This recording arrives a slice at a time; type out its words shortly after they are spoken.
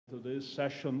To this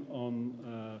session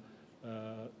on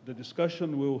the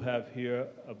discussion we'll have here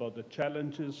about the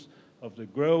challenges of the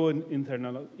growing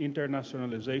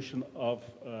internationalization of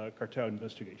cartel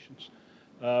investigations.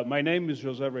 My name is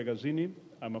José Regazzini.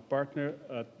 I'm a partner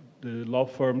at the law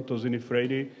firm Tosini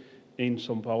Freire in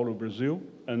São Paulo, Brazil,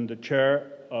 and the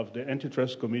chair of the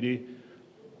Antitrust Committee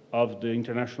of the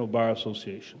International Bar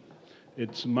Association.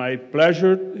 It's my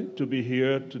pleasure to be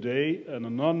here today and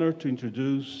an honor to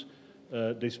introduce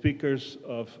the speakers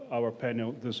of our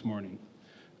panel this morning.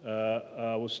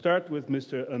 I will start with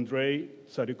Mr. Andrei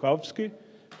Tsarikovsky,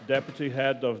 Deputy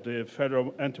Head of the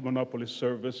Federal Anti-Monopoly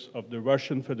Service of the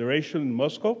Russian Federation in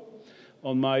Moscow.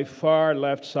 On my far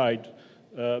left side,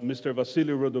 Mr.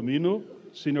 Vasily Rodomino,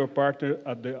 Senior Partner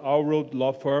at the Allroad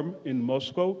Law Firm in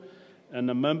Moscow,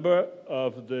 and a member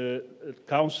of the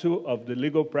Council of the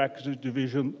Legal Practices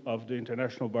Division of the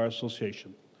International Bar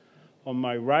Association. On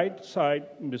my right side,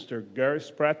 Mr. Gary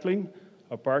Spratling,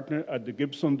 a partner at the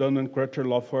Gibson, Dunn & Crutcher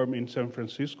Law Firm in San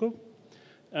Francisco.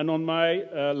 And on my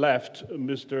left,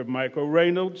 Mr. Michael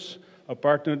Reynolds, a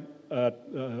partner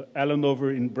at Allenover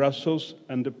in Brussels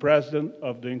and the president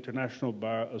of the International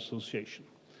Bar Association.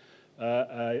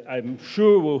 I'm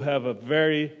sure we'll have a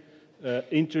very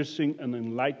interesting and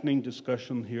enlightening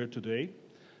discussion here today.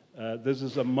 This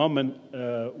is a moment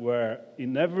where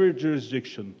in every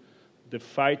jurisdiction, the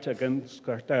fight against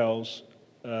cartels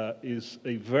is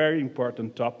a very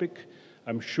important topic.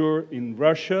 I'm sure in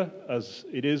Russia, as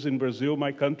it is in Brazil,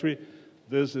 my country,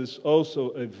 this is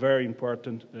also a very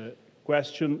important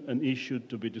question and issue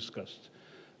to be discussed.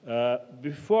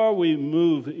 Before we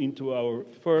move into our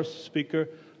first speaker,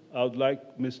 I would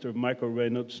like Mr. Michael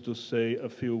Reynolds to say a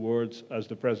few words as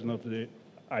the president of the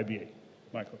IBA.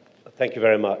 Michael. Thank you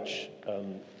very much,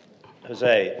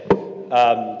 Jose.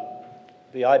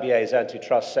 The IBA's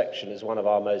antitrust section is one of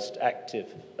our most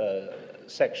active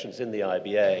sections in the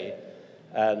IBA,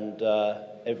 and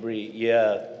every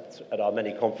year at our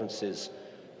many conferences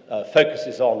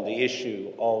focuses on the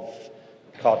issue of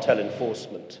cartel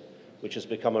enforcement, which has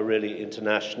become a really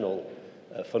international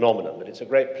phenomenon. But it's a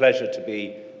great pleasure to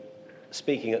be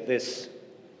speaking at this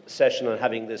session and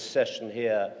having this session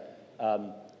here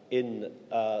in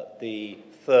the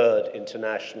third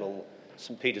International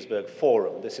St. Petersburg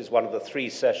Forum. This is one of the three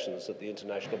sessions that the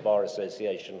International Bar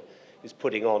Association is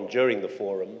putting on during the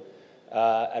forum.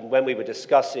 And when we were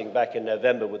discussing back in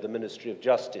November with the Ministry of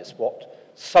Justice what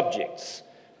subjects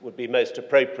would be most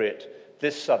appropriate,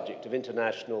 this subject of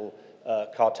international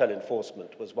cartel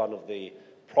enforcement was one of the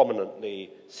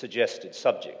prominently suggested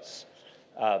subjects.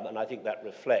 And I think that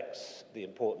reflects the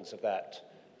importance of that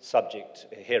subject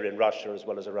here in Russia as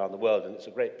well as around the world. And it's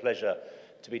a great pleasure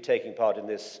to be taking part in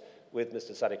this with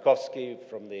Mr. Tsarikovsky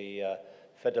from the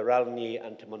Federalny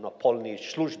Antimonopolny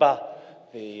Sluzhba,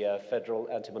 the Federal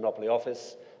Anti-Monopoly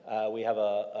Office. We have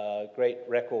a great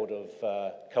record of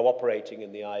cooperating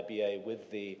in the IBA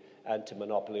with the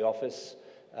Anti-Monopoly Office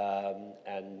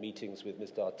and meetings with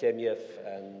Mr. Artemyev,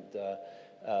 and the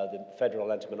Federal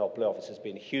Anti-Monopoly Office has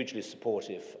been hugely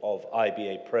supportive of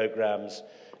IBA programs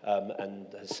and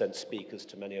has sent speakers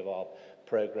to many of our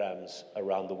programs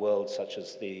around the world, such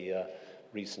as the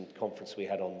recent conference we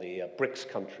had on the BRICS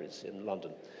countries in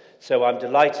London. So I'm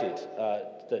delighted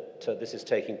that this is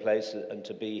taking place and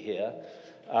to be here.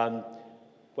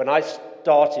 When I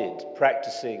started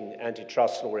practicing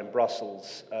antitrust law in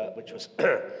Brussels, which was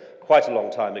quite a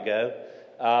long time ago,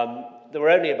 there were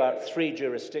only about 3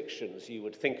 jurisdictions you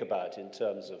would think about in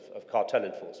terms of cartel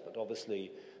enforcement.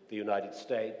 Obviously, the United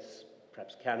States,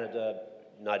 perhaps Canada,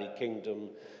 United Kingdom,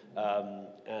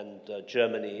 and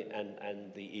Germany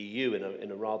and the EU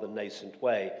in a rather nascent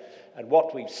way. And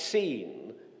what we've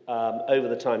seen over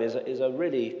the time is a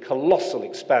really colossal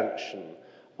expansion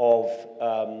of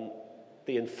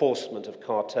the enforcement of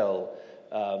cartel,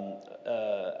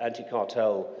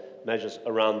 anti-cartel measures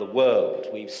around the world.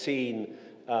 We've seen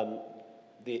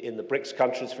in the BRICS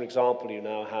countries, for example, you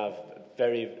now have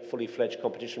very fully fledged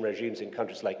competition regimes in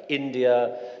countries like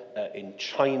India, in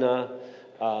China,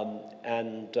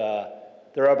 and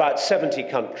there are about 70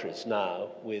 countries now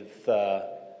with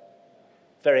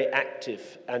very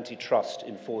active antitrust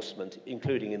enforcement,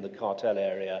 including in the cartel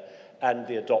area, and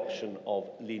the adoption of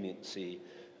leniency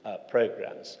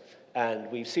programs. And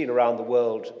we've seen around the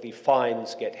world the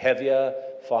fines get heavier,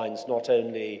 fines not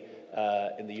only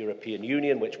in the European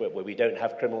Union, where we don't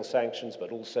have criminal sanctions,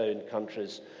 but also in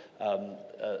countries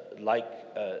like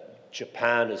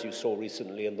Japan, as you saw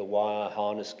recently in the wire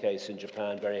harness case in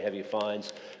Japan, very heavy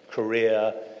fines.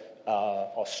 Korea,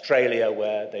 Australia,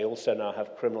 where they also now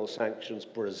have criminal sanctions.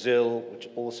 Brazil, which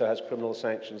also has criminal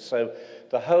sanctions. So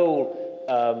the whole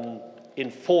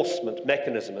enforcement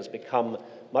mechanism has become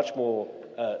much more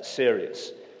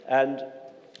serious. And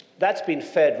that's been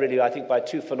fed, really, I think, by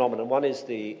two phenomena. One is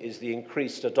the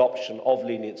increased adoption of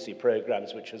leniency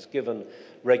programs, which has given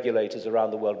regulators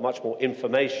around the world much more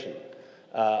information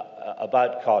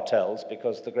about cartels,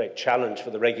 because the great challenge for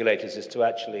the regulators is to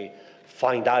actually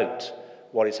find out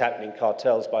what is happening.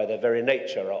 Cartels, by their very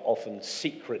nature, are often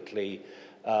secretly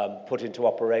put into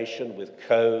operation with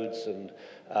codes and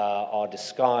are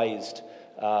disguised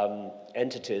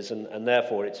entities, and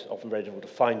therefore it's often very difficult to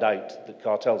find out that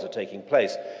cartels are taking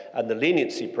place. And the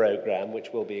leniency program, which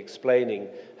we'll be explaining,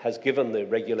 has given the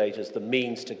regulators the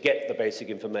means to get the basic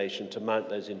information to mount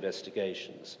those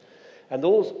investigations. And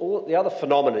all the other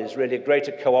phenomenon is really a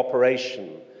greater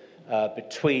cooperation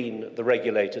between the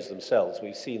regulators themselves.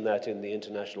 We've seen that in the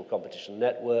International Competition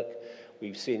Network.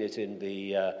 We've seen it in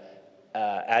the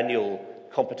annual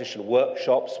competition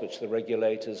workshops, which the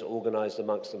regulators organized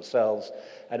amongst themselves,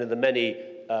 and in the many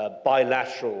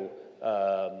bilateral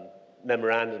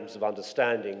memorandums of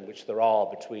understanding which there are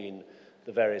between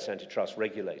the various antitrust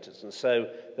regulators. And so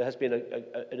there has been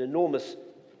an enormous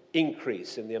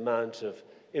increase in the amount of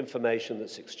information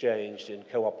that's exchanged in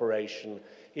cooperation,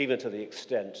 even to the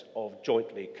extent of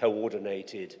jointly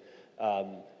coordinated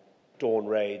dawn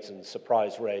raids and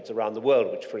surprise raids around the world,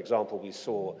 which, for example, we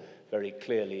saw very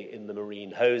clearly in the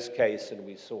marine hose case, and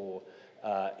we saw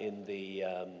in the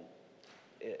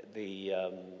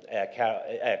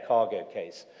air cargo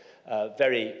case.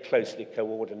 Very closely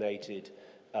coordinated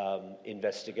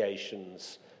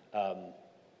investigations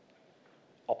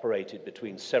operated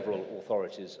between several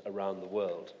authorities around the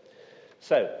world.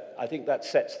 So I think that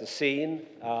sets the scene.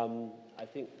 I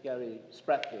think Gary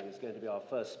Spratling is going to be our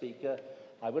first speaker.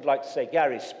 I would like to say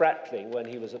Gary Spratling, when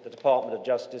he was at the Department of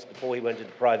Justice before he went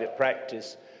into private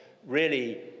practice,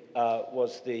 really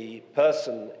was the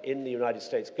person in the United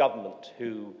States government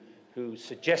who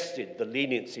suggested the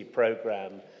leniency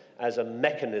program as a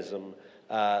mechanism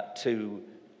to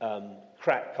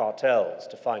crack cartels,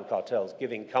 to find cartels,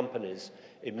 giving companies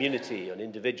immunity and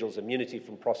individuals immunity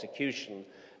from prosecution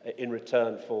in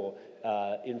return for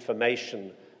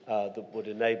information that would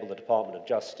enable the Department of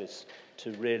Justice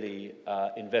to really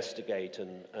investigate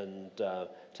and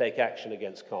take action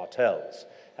against cartels.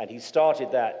 And he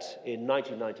started that in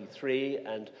 1993,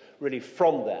 and really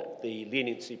from that, the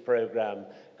leniency program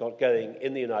got going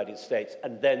in the United States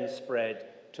and then spread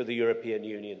to the European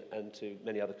Union and to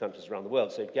many other countries around the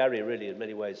world. So Gary really, in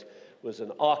many ways, was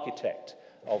an architect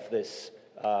of this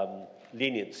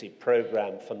leniency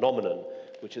program phenomenon,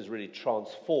 which has really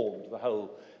transformed the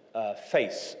whole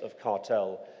face of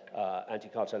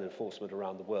anti-cartel enforcement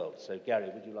around the world. So Gary,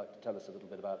 would you like to tell us a little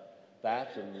bit about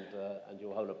that and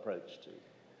your whole approach to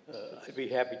I'd be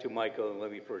happy to, Michael, and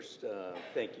let me first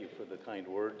thank you for the kind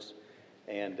words,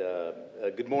 and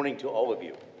good morning to all of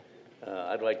you.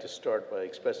 I'd like to start by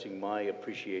expressing my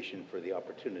appreciation for the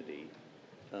opportunity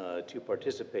to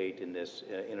participate in this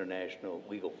international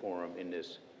legal forum in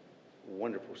this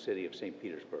wonderful city of St.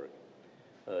 Petersburg.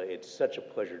 It's such a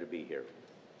pleasure to be here.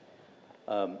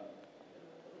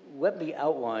 Let me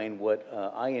outline what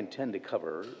I intend to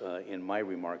cover in my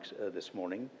remarks this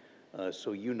morning,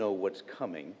 so you know what's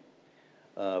coming.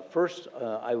 First,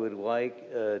 I would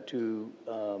like to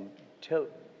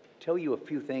tell you a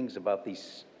few things about the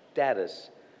status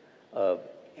of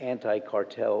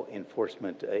anti-cartel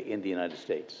enforcement in the United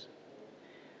States.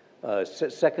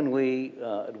 Secondly,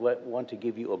 I'd want to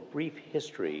give you a brief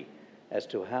history as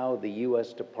to how the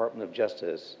U.S. Department of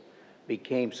Justice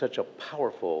became such a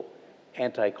powerful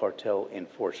anti-cartel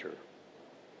enforcer.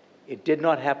 It did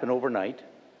not happen overnight.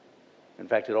 In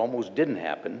fact, it almost didn't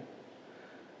happen.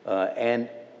 And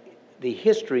the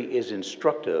history is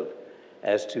instructive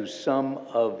as to some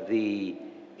of the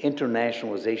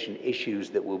internationalization issues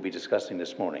that we'll be discussing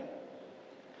this morning.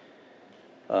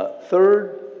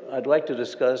 Third, I'd like to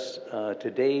discuss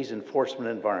today's enforcement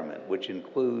environment, which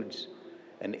includes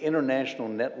an international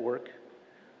network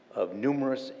of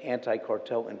numerous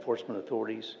anti-cartel enforcement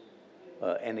authorities,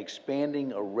 an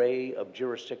expanding array of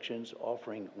jurisdictions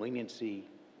offering leniency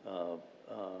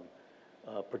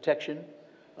protection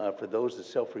for those that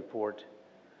self-report,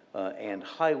 and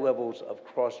high levels of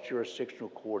cross-jurisdictional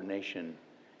coordination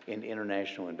in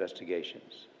international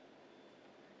investigations.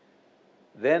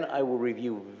 Then I will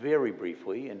review very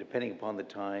briefly, and depending upon the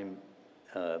time,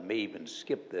 may even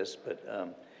skip this, but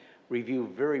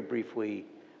review very briefly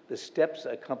the steps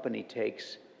a company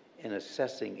takes in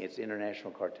assessing its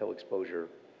international cartel exposure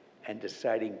and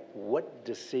deciding what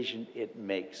decision it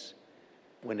makes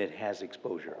when it has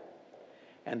exposure.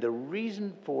 And the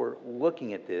reason for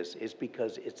looking at this is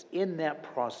because it's in that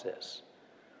process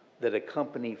that a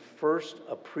company first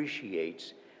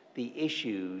appreciates the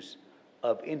issues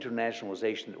of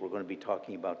internationalization that we're going to be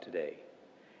talking about today.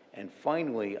 And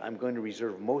finally, I'm going to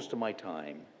reserve most of my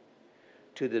time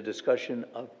to the discussion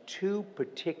of two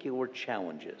particular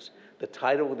challenges. The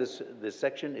title of this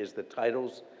section is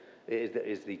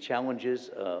the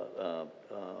challenges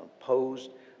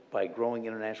posed by growing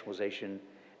internationalization,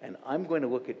 and I'm going to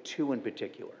look at two in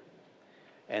particular.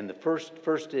 And the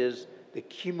first is the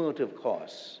cumulative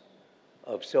costs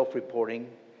of self-reporting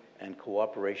and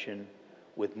cooperation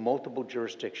with multiple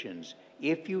jurisdictions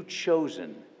if you've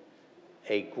chosen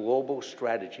a global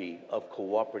strategy of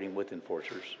cooperating with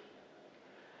enforcers.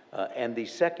 And the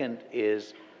second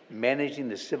is managing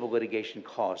the civil litigation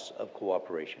costs of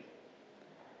cooperation.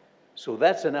 So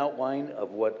that's an outline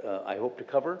of what I hope to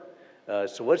cover.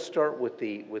 So let's start with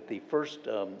the first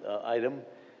item,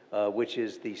 which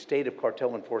is the state of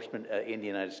cartel enforcement in the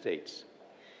United States.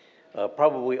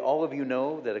 Probably all of you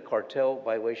know that a cartel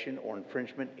violation or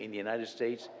infringement in the United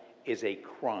States is a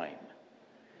crime.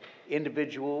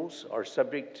 Individuals are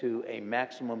subject to a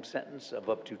maximum sentence of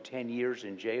up to 10 years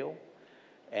in jail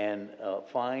and a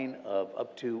fine of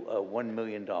up to $1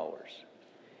 million.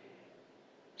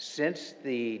 Since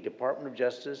the Department of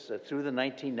Justice, through the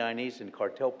 1990s in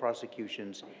cartel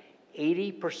prosecutions,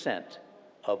 80%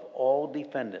 of all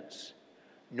defendants,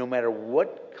 no matter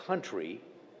what country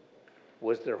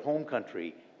was their home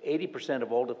country, 80%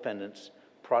 of all defendants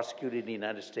prosecuted in the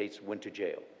United States went to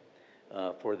jail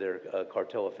for their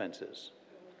cartel offenses.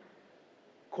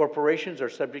 Corporations are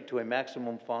subject to a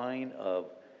maximum fine of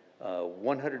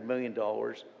 $100 million,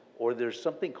 or there's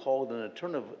something called an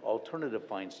alternative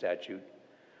fine statute,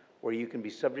 where you can be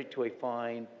subject to a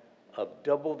fine of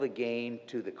double the gain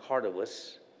to the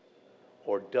cartelists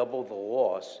or double the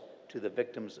loss to the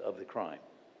victims of the crime.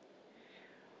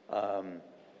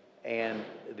 And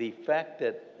the fact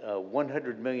that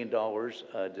 $100 million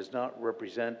does not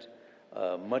represent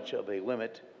much of a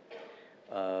limit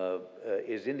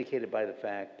is indicated by the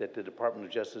fact that the Department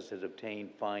of Justice has obtained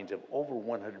fines of over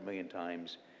 100 million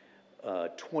times,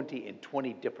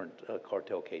 20 different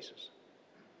cartel cases.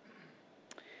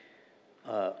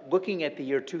 Looking at the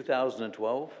year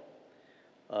 2012,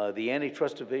 the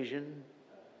Antitrust Division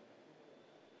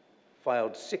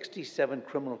filed 67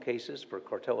 criminal cases for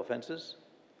cartel offenses.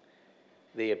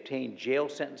 They obtained jail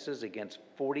sentences against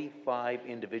 45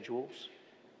 individuals.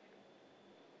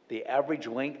 The average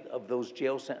length of those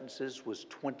jail sentences was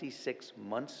 26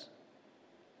 months,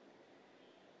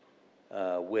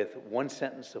 with one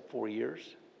sentence of 4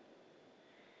 years.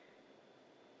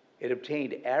 It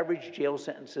obtained average jail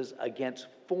sentences against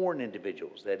foreign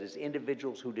individuals, that is,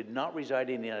 individuals who did not reside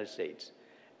in the United States.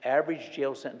 Average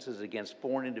jail sentences against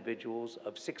foreign individuals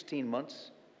of 16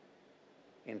 months,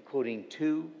 including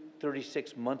 2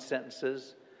 36-month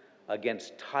sentences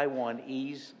against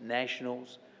Taiwanese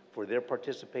nationals for their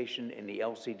participation in the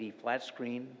LCD flat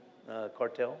screen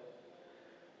cartel,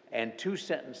 and 2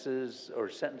 sentences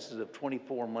of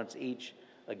 24 months each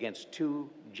against 2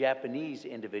 Japanese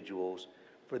individuals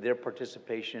for their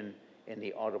participation in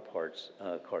the auto parts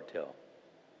cartel.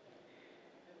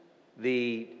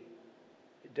 The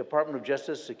Department of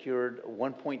Justice secured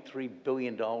 $1.3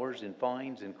 billion in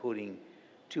fines, including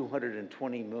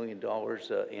 $220 million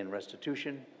in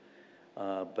restitution.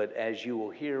 But as you will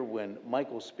hear when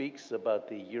Michael speaks about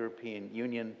the European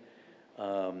Union,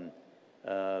 the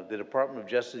Department of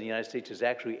Justice in the United States is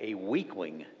actually a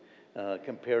weakling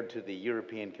compared to the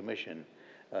European Commission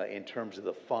in terms of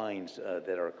the fines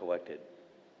that are collected.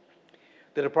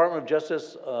 The Department of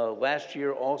Justice last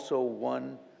year also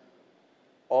won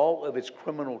all of its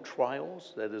criminal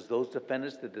trials, that is, those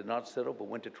defendants that did not settle but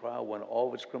went to trial, won all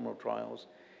of its criminal trials,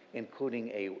 including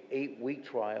a 8-week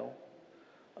trial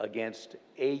against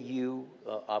AU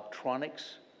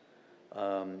Optronics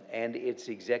and its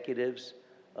executives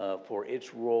for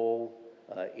its role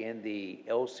in the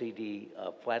LCD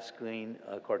flat screen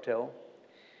cartel.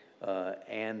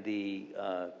 And the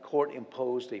court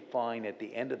imposed a fine at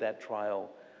the end of that trial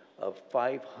of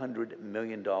 $500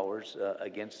 million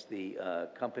against the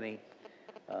company.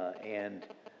 And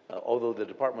although the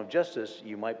Department of Justice,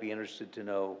 you might be interested to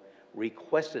know,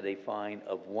 requested a fine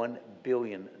of $1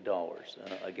 billion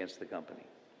against the company.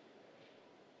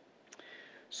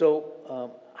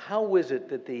 So how is it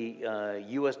that the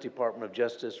U.S. Department of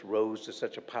Justice rose to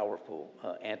such a powerful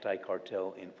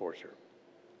anti-cartel enforcer?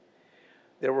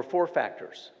 There were 4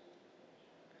 factors.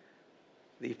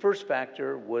 The first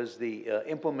factor was the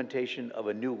implementation of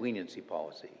a new leniency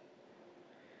policy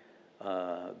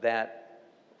that,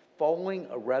 following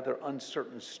a rather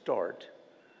uncertain start,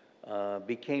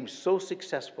 became so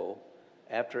successful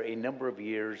after a number of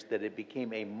years, that it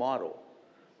became a model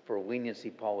for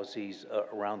leniency policies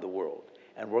around the world.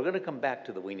 And we're going to come back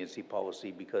to the leniency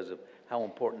policy because of how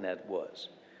important that was.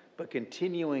 But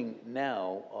continuing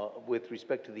now with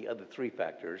respect to the other three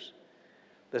factors,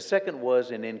 the second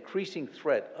was an increasing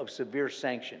threat of severe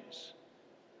sanctions,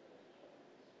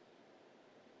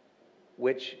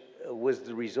 which was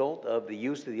the result of the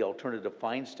use of the alternative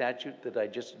fine statute that I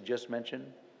just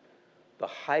mentioned, the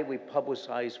highly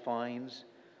publicized fines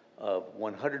of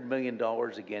 $100 million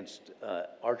against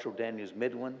Archer Daniels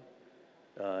Midland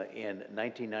in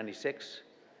 1996,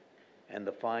 and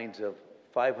the fines of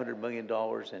 $500 million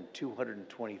and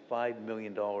 $225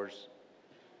 million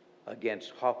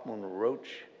against Hoffman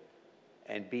Roche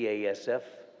and BASF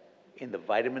in the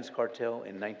vitamins cartel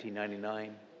in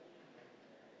 1999.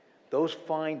 Those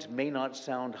fines may not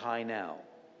sound high now,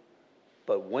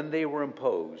 but when they were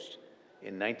imposed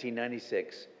in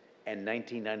 1996 and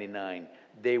 1999,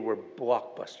 they were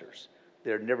blockbusters.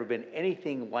 There had never been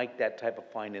anything like that type of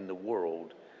fine in the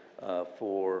world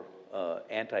for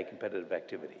anti-competitive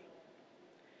activity.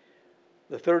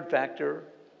 The third factor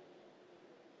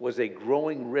was a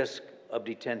growing risk of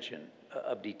detection.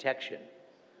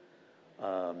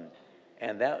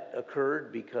 And that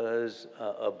occurred because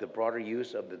of the broader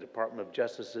use of the Department of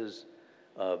Justice's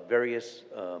various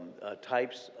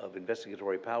types of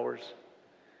investigatory powers,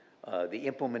 the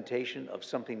implementation of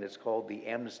something that's called the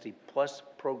Amnesty Plus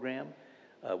program,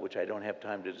 which I don't have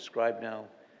time to describe now,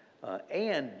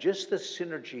 and just the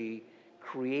synergy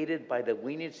created by the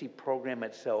leniency program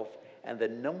itself and the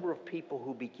number of people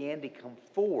who began to come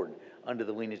forward under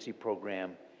the leniency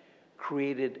program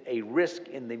created a risk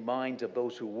in the minds of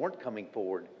those who weren't coming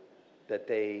forward that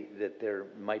there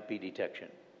might be detection.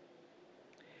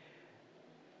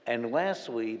 And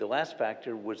lastly, the last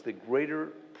factor was the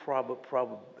greater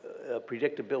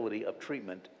predictability of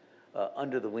treatment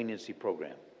under the leniency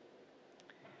program.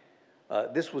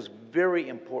 This was very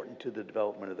important to the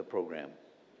development of the program,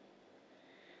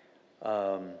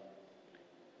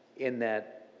 in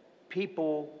that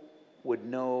people would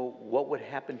know what would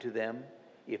happen to them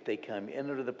if they come in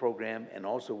under the program, and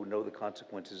also would know the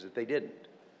consequences if they didn't.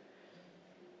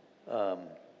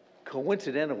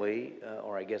 Coincidentally,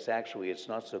 or I guess actually it's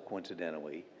not so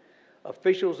coincidentally,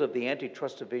 officials of the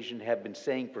Antitrust Division have been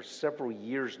saying for several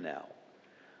years now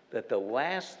that the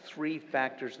last three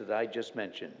factors that I just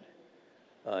mentioned,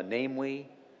 namely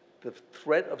the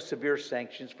threat of severe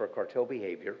sanctions for cartel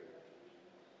behavior,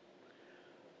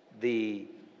 the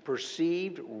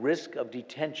perceived risk of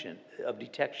detection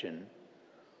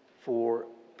for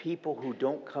people who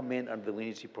don't come in under the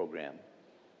leniency program,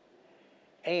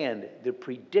 and the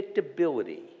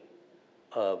predictability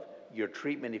of your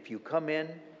treatment if you come in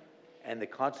and the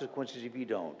consequences if you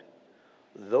don't.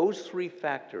 Those three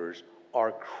factors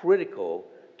are critical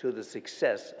to the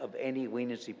success of any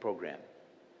leniency program.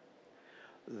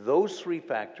 Those three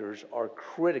factors are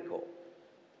critical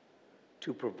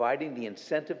to providing the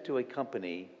incentive to a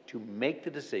company to make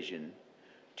the decision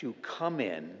to come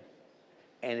in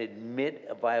and admit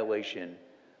a violation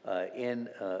in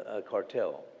a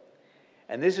cartel.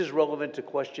 And this is relevant to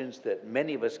questions that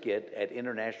many of us get at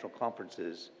international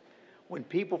conferences when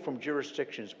people from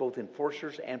jurisdictions, both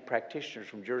enforcers and practitioners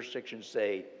from jurisdictions,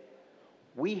 say,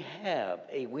 we have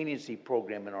a leniency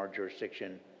program in our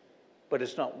jurisdiction, but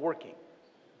it's not working.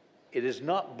 It is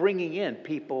not bringing in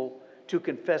people to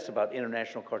confess about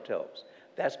international cartels.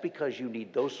 That's because you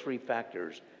need those three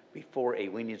factors before a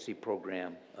leniency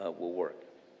program will work.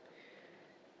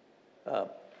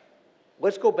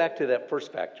 Let's go back to that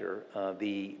first factor,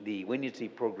 the leniency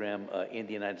program in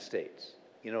the United States.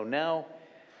 You know, now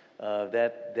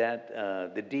that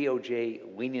the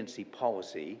DOJ leniency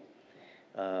policy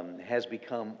has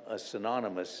become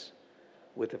synonymous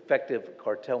with effective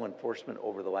cartel enforcement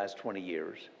over the last 20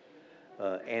 years.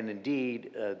 And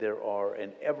indeed, there are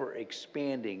an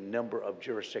ever-expanding number of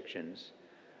jurisdictions,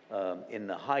 in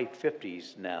the high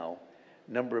 50s now,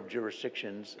 number of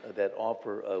jurisdictions that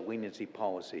offer leniency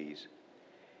policies.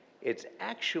 It's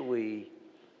actually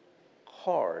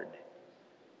hard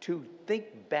to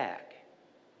think back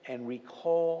and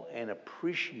recall and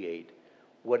appreciate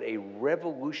what a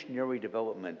revolutionary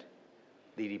development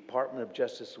the Department of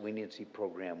Justice leniency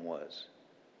program was.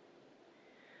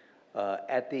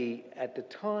 At the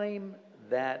time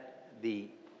that the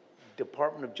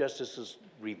Department of Justice's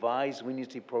revised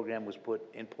leniency program was put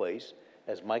in place,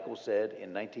 as Michael said,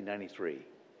 in 1993,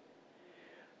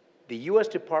 the U.S.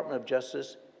 Department of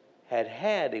Justice had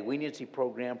had a leniency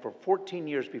program for 14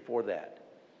 years before that.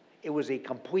 It was a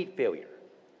complete failure.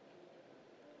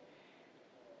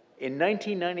 In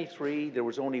 1993, there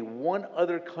was only one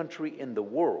other country in the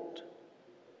world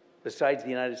besides the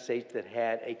United States that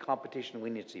had a competition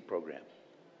leniency program,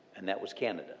 and that was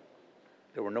Canada.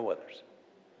 There were no others.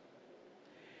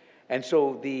 And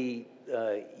so the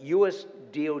U.S.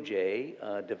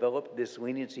 DOJ developed this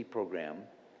leniency program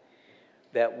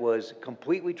that was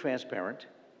completely transparent,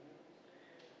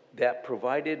 that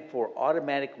provided for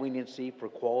automatic leniency for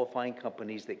qualifying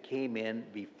companies that came in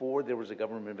before there was a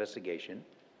government investigation.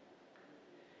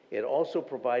 It also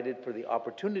provided for the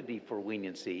opportunity for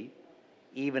leniency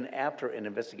even after an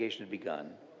investigation had begun.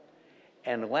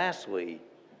 And lastly,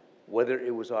 whether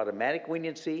it was automatic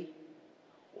leniency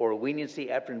or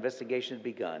leniency after investigation had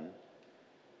begun,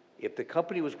 if the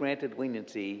company was granted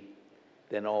leniency,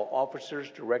 then all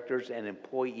officers, directors, and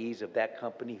employees of that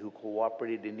company who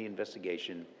cooperated in the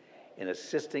investigation in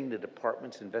assisting the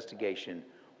department's investigation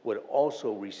would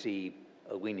also receive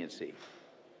a leniency.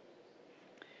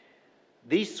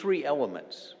 These three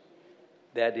elements,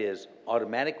 that is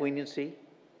automatic leniency,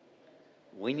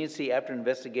 leniency after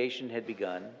investigation had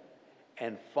begun,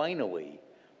 and finally,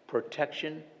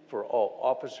 protection for all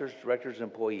officers, directors, and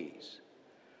employees.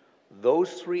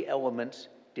 Those three elements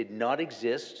did not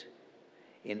exist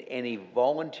in any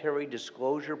voluntary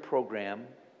disclosure program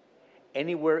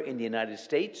anywhere in the United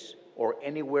States or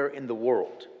anywhere in the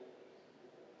world.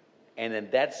 And in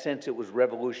that sense, it was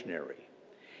revolutionary.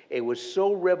 It was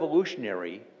so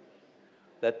revolutionary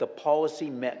that the policy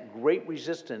met great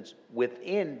resistance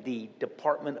within the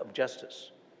Department of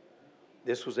Justice.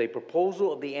 This was a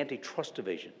proposal of the Antitrust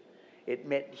Division. It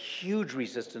met huge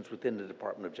resistance within the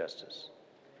Department of Justice.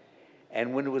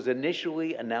 And when it was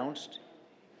initially announced,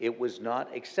 it was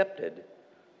not accepted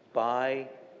by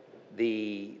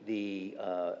the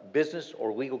business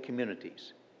or legal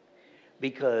communities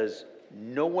because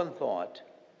no one thought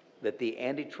that the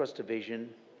Antitrust Division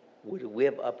would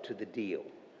live up to the deal.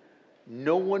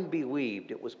 No one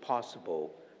believed it was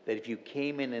possible that if you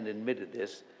came in and admitted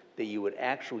this, that you would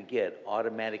actually get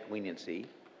automatic leniency,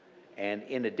 and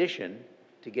in addition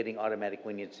to getting automatic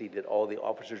leniency, that all the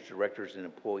officers, directors, and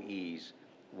employees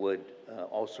would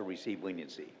also receive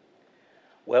leniency.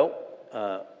 Well,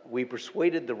 we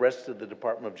persuaded the rest of the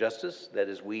Department of Justice, that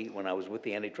is when I was with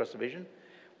the Antitrust Division,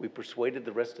 we persuaded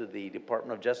the rest of the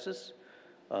Department of Justice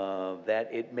that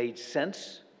it made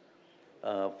sense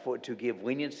to give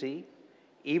leniency,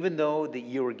 even though that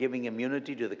you were giving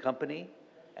immunity to the company,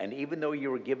 and even though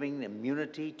you were giving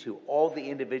immunity to all the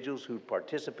individuals who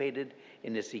participated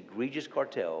in this egregious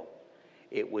cartel.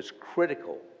 It was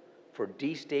critical for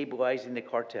destabilizing the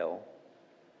cartel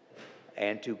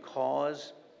and to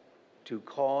cause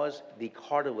the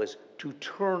cartelists to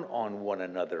turn on one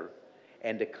another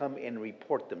and to come and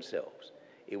report themselves.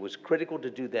 It was critical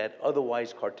to do that,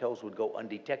 otherwise cartels would go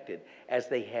undetected, as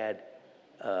they had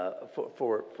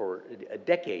for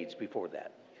decades before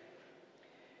that.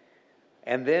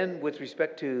 And then with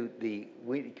respect to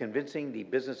convincing the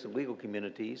business and legal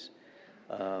communities,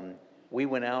 we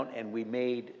went out and we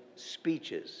made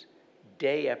speeches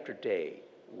day after day,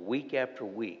 week after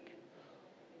week,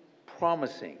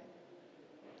 promising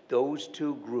those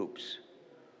two groups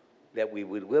that we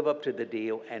would live up to the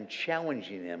deal and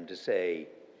challenging them to say,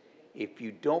 if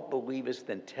you don't believe us,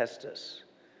 then test us.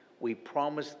 We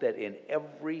promise that in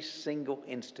every single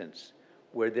instance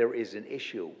where there is an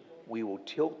issue, we will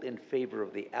tilt in favor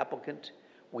of the applicant,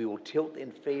 we will tilt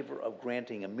in favor of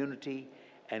granting immunity,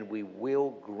 and we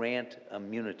will grant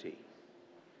immunity.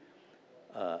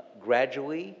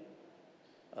 Gradually,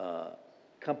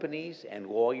 companies and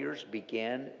lawyers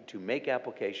began to make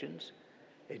applications.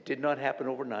 It did not happen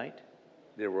overnight.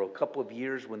 There were a couple of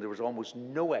years when there was almost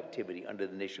no activity under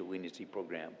the initial leniency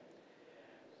program.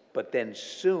 But then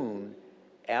soon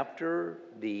after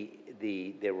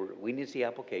there were leniency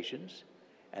applications,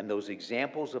 and those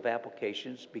examples of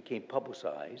applications became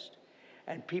publicized,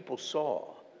 and people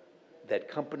saw that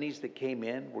companies that came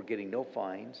in were getting no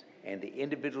fines, and the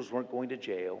individuals weren't going to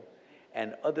jail,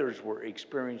 and others were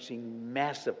experiencing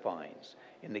massive fines.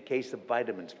 In the case of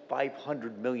vitamins,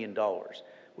 $500 million,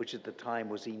 which at the time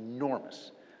was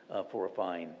enormous for a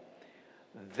fine.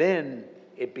 Then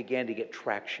it began to get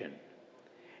traction,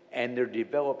 and there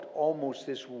developed almost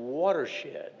this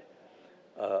watershed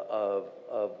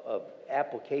of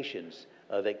applications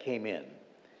that came in.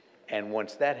 And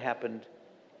once that happened,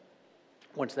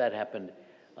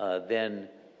 then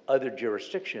other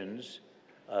jurisdictions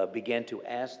began to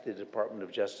ask the Department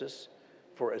of Justice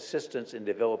for assistance in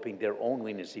developing their own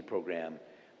leniency program,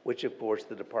 which of course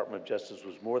the Department of Justice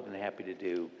was more than happy to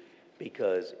do,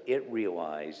 because it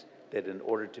realized that in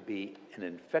order to be an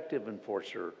effective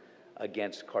enforcer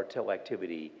against cartel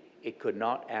activity, it could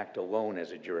not act alone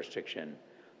as a jurisdiction.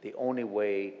 The only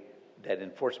way that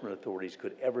enforcement authorities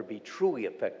could ever be truly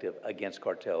effective against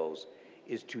cartels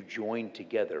is to join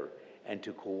together and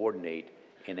to coordinate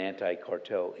in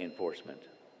anti-cartel enforcement.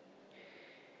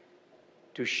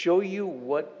 To show you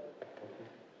what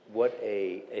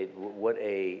a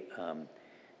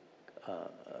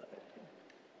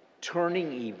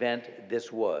turning event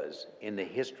this was in the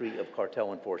history of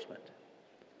cartel enforcement.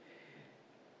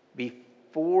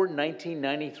 Before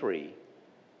 1993,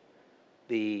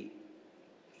 the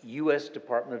U.S.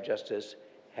 Department of Justice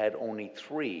had only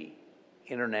 3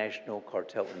 international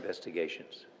cartel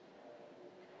investigations.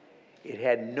 It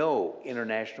had no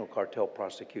international cartel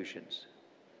prosecutions.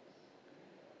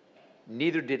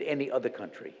 Neither did any other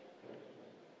country.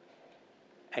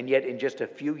 And yet, in just a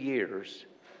few years,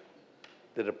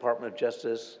 the Department of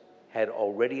Justice had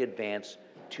already advanced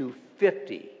to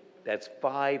 50, that's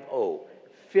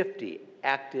 50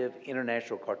 active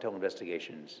international cartel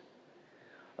investigations,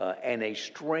 and a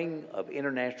string of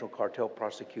international cartel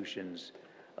prosecutions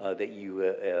that you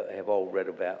have all read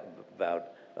about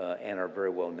and are very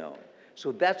well known.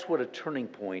 So that's what a turning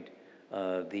point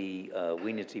the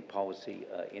leniency policy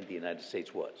in the United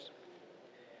States was.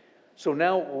 So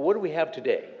now, what do we have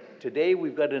today? Today,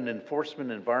 we've got an enforcement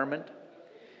environment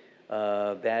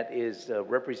that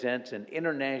represents an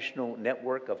international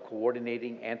network of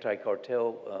coordinating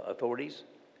anti-cartel authorities.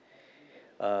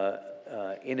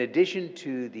 In addition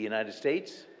to the United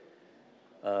States,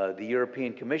 the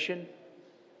European Commission,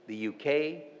 the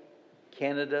UK,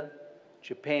 Canada,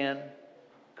 Japan,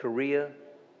 Korea,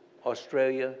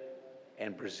 Australia,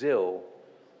 and Brazil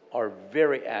are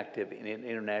very active in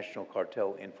international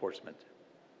cartel enforcement.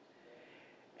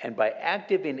 And by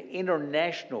active in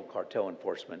international cartel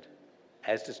enforcement,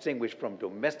 as distinguished from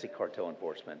domestic cartel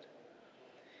enforcement,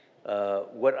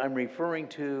 what I'm referring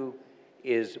to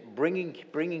is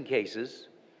bringing cases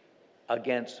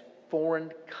against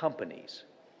foreign companies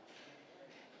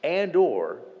and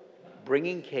or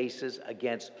bringing cases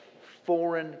against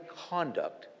foreign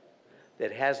conduct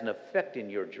that has an effect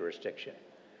in your jurisdiction,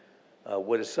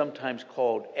 what is sometimes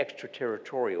called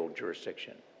extraterritorial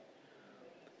jurisdiction.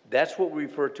 That's what we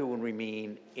refer to when we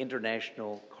mean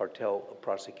international cartel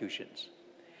prosecutions.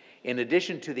 In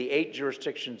addition to the 8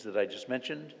 jurisdictions that I just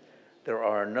mentioned, there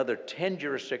are another 10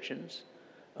 jurisdictions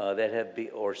that have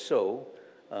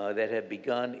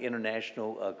begun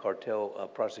international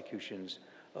cartel prosecutions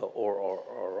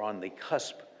or on the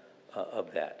cusp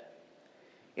of that.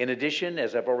 In addition,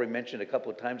 as I've already mentioned a couple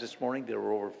of times this morning, there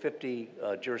are over 50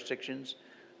 jurisdictions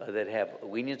that have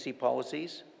leniency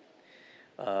policies.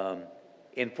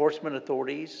 Enforcement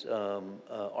authorities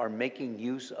are making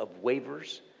use of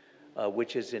waivers,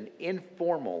 which is an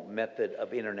informal method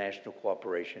of international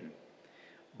cooperation,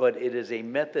 but it is a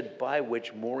method by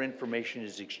which more information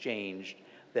is exchanged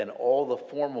than all the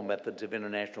formal methods of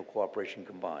international cooperation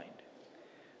combined.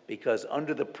 Because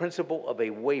under the principle of a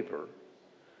waiver,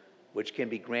 which can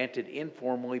be granted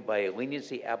informally by a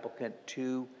leniency applicant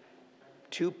to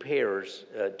pairs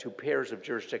of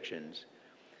jurisdictions,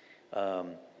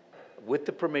 with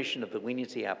the permission of the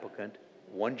leniency applicant,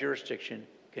 one jurisdiction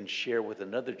can share with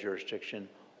another jurisdiction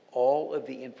all of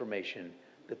the information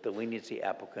that the leniency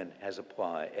applicant has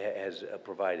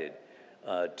provided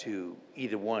to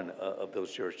either one of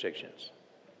those jurisdictions.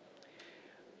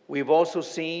 We've also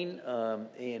seen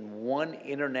in one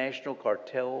international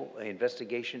cartel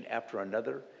investigation after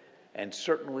another, and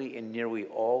certainly in nearly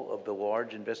all of the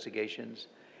large investigations,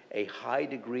 a high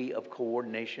degree of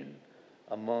coordination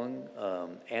among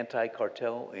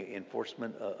anti-cartel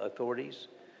enforcement authorities,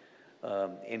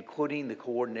 including the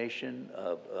coordination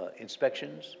of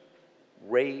inspections,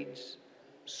 raids,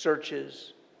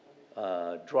 searches,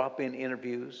 drop-in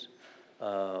interviews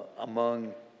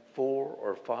among 4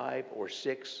 or 5 or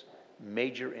 6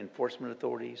 major enforcement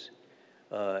authorities.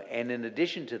 And in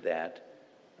addition to that,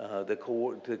 the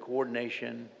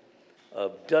coordination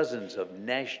of dozens of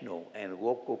national and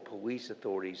local police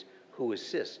authorities who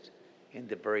assist in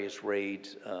the various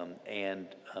raids and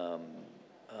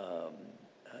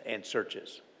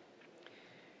searches.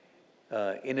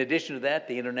 In addition to that,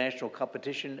 the International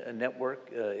Competition Network,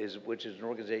 which is an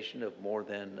organization of more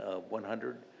than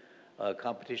 100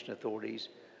 competition authorities,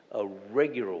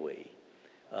 regularly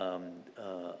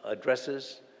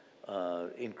addresses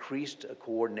increased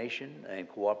coordination and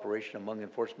cooperation among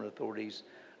enforcement authorities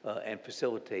and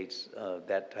facilitates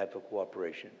that type of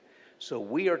cooperation. So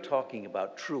we are talking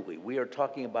about we are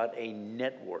talking about a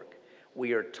network.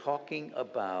 We are talking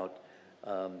about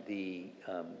the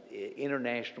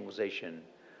internationalization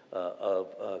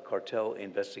of cartel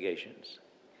investigations.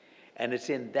 And it's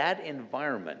in that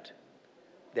environment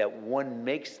that one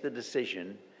makes the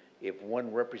decision if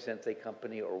one represents a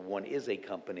company or one is a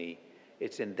company,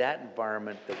 it's in that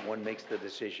environment that one makes the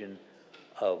decision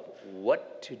of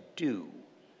what to do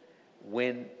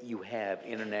when you have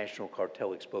international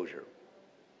cartel exposure.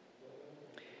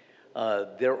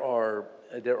 There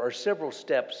are several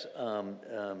steps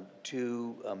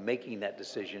to making that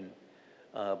decision,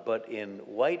 but in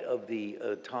light of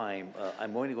the time,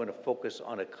 I'm only going to focus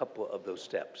on a couple of those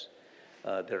steps.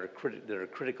 That are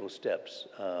critical steps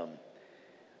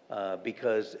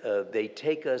because they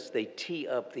tee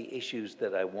up the issues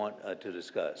that I want to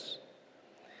discuss.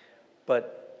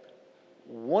 But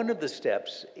one of the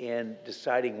steps in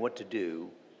deciding what to do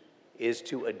is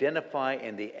to identify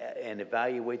and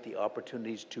evaluate the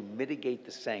opportunities to mitigate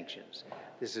the sanctions.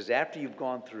 This is after you've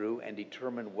gone through and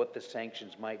determined what the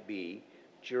sanctions might be,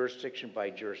 jurisdiction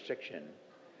by jurisdiction,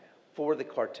 for the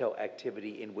cartel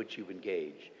activity in which you've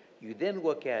engaged. You then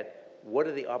look at what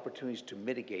are the opportunities to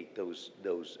mitigate those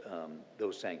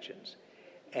sanctions.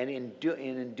 And in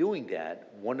doing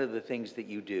that, one of the things that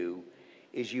you do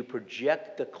is you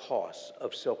project the costs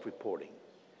of self-reporting.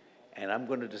 And I'm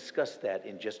going to discuss that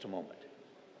in just a moment.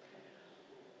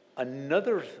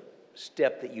 Another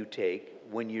step that you take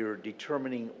when you're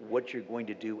determining what you're going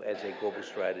to do as a global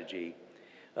strategy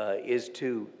is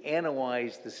to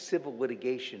analyze the civil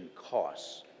litigation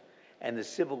costs and the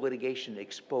civil litigation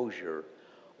exposure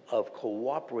of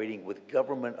cooperating with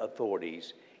government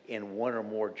authorities in one or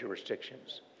more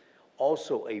jurisdictions.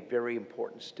 Also a very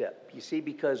important step. You see,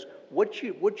 because what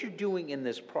you're doing in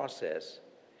this process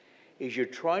is you're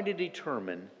trying to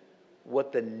determine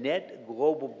what the net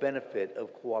global benefit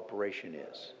of cooperation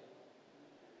is.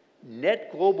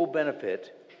 Net global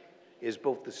benefit is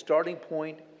both the starting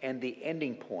point and the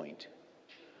ending point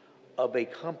of a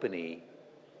company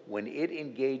when it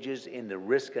engages in the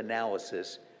risk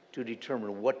analysis to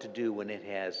determine what to do when it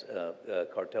has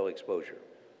cartel exposure.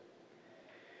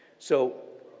 So,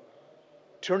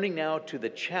 turning now to the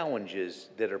challenges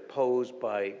that are posed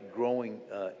by growing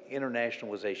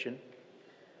internationalization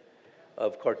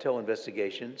of cartel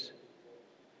investigations,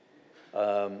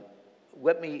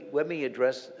 let me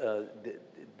address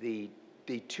the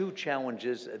two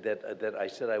challenges that I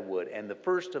said I would. And the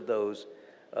first of those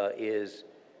is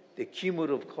the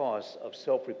cumulative costs of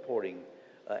self-reporting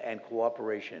and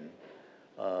cooperation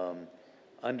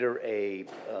under a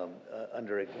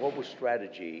global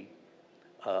strategy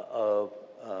of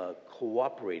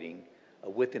cooperating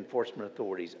with enforcement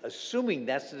authorities, assuming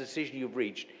that's the decision you've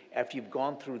reached after you've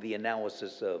gone through the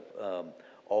analysis of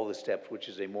all the steps, which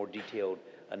is a more detailed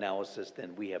analysis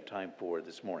than we have time for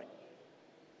this morning.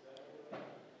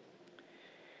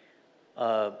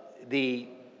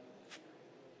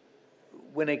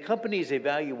 When a company is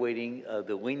evaluating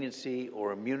the leniency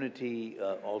or immunity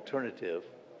alternative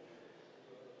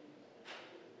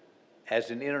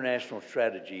as an international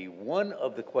strategy, one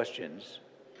of the questions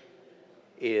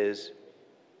is,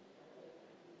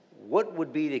 what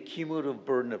would be the cumulative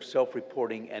burden of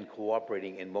self-reporting and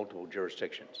cooperating in multiple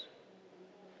jurisdictions?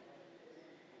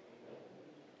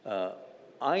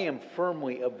 I am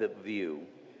firmly of the view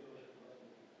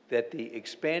that the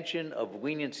expansion of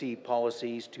leniency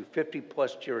policies to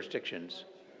 50+ jurisdictions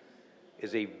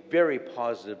is a very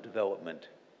positive development,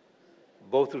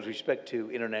 both with respect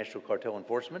to international cartel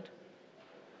enforcement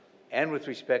and with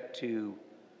respect to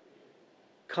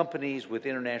companies with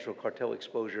international cartel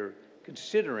exposure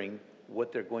considering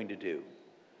what they're going to do.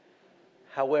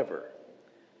 However,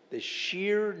 the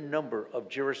sheer number of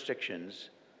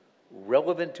jurisdictions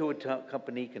relevant to a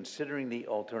company considering the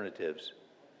alternatives,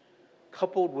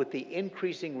 coupled with the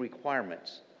increasing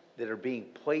requirements that are being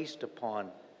placed upon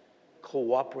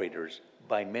cooperators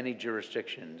by many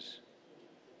jurisdictions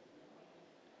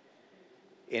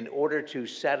in order to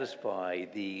satisfy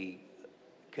the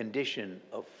condition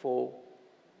of full,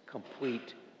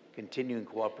 complete, continuing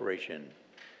cooperation,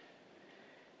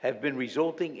 have been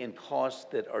resulting in costs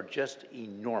that are just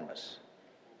enormous.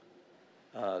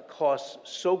 Costs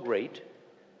so great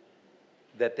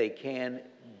that they can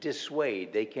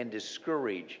dissuade, they can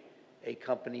discourage a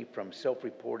company from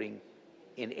self-reporting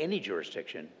in any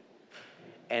jurisdiction,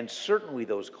 and certainly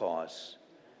those costs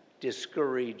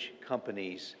discourage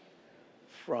companies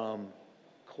from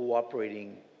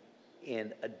cooperating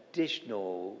in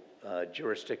additional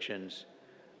jurisdictions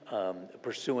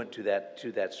pursuant to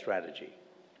that strategy.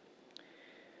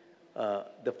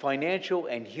 The financial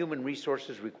and human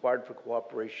resources required for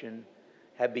cooperation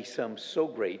have become so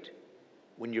great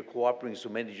when you're cooperating in so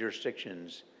many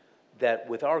jurisdictions that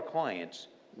with our clients,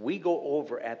 we go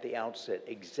over at the outset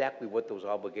exactly what those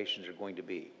obligations are going to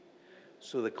be.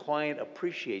 So the client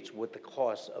appreciates what the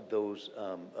costs of those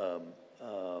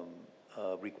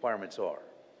requirements are.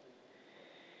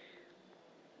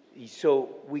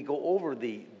 So we go over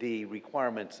the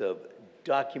requirements of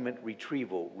document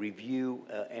retrieval, review,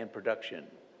 and production.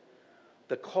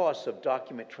 The cost of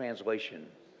document translation,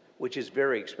 which is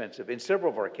very expensive. In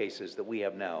several of our cases that we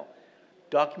have now,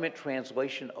 document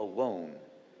translation alone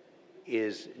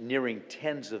is nearing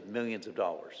tens of millions of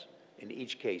dollars in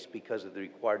each case because of the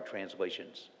required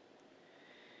translations.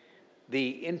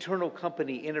 The internal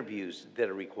company interviews that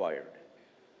are required,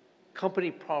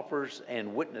 company proffers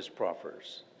and witness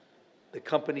proffers, the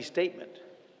company statement,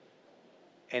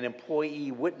 an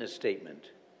employee witness statement,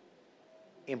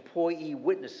 employee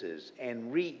witnesses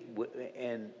and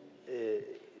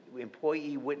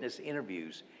employee witness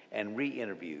interviews and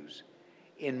re-interviews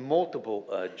in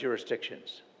multiple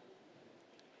jurisdictions.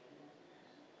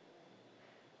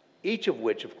 Each of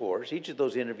which, of course, each of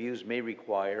those interviews may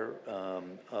require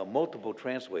multiple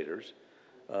translators,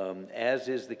 as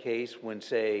is the case when,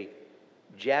 say,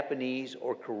 Japanese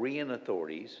or Korean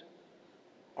authorities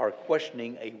are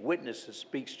questioning a witness that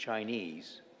speaks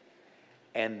Chinese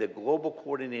and the Global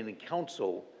Coordinating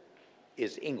Council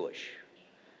is English,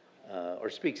 or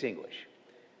speaks English.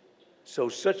 So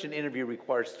such an interview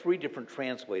requires 3 different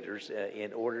translators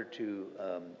in order to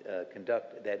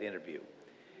conduct that interview.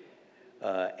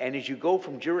 And as you go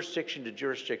from jurisdiction to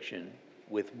jurisdiction,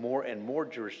 with more and more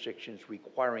jurisdictions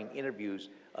requiring interviews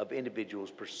of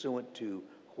individuals pursuant to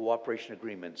cooperation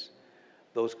agreements,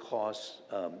 those costs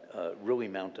really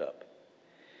mount up.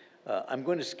 I'm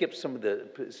going to skip some of the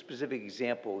specific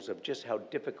examples of just how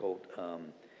difficult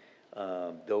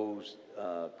those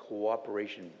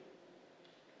cooperation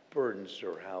burdens,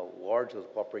 or how large those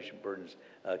cooperation burdens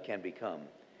can become,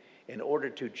 in order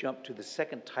to jump to the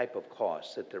second type of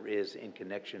cost that there is in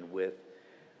connection with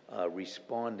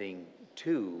responding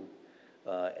to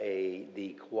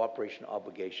the cooperation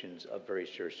obligations of various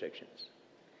jurisdictions.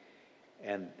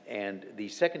 And the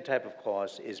second type of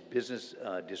cost is business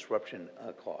disruption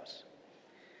costs.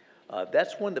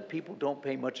 That's one that people don't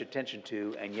pay much attention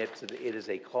to, and yet it is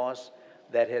a cost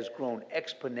that has grown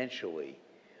exponentially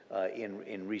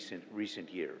in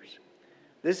recent years.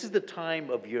 This is the time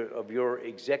of your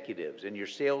executives and your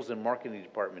sales and marketing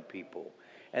department people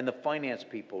and the finance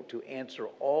people to answer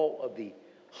all of the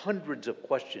hundreds of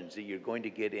questions that you're going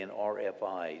to get in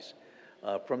RFIs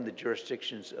from the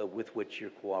jurisdictions with which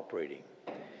you're cooperating.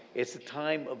 It's the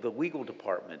time of the legal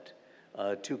department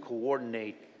to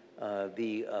coordinate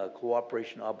the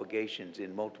cooperation obligations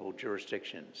in multiple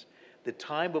jurisdictions. The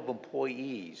time of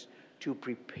employees to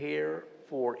prepare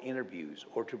for interviews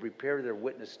or to prepare their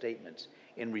witness statements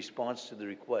in response to the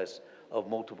requests of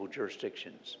multiple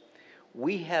jurisdictions.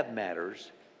 We have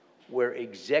matters where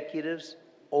executives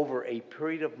over a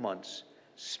period of months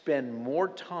spend more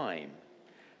time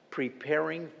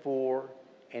preparing for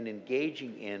and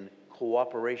engaging in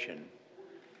cooperation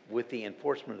with the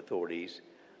enforcement authorities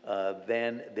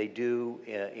than they do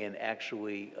in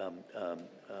actually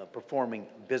performing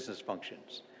business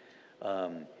functions.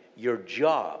 Your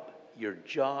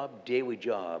daily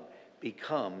job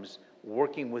becomes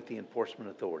working with the enforcement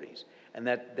authorities, and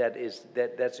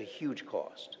that's a huge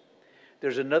cost.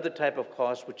 There's another type of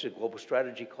cost, which is global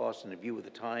strategy cost, and in view of the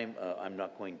time, I'm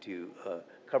not going to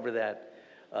cover that.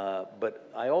 But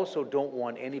I also don't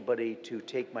want anybody to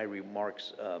take my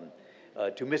remarks,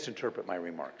 to misinterpret my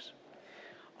remarks.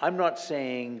 I'm not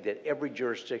saying that every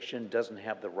jurisdiction doesn't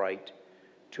have the right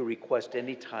to request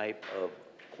any type of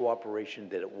cooperation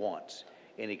that it wants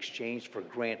in exchange for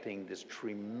granting this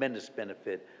tremendous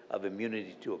benefit of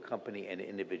immunity to a company and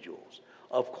individuals.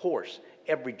 Of course,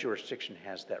 every jurisdiction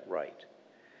has that right.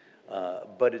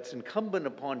 But it's incumbent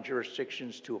upon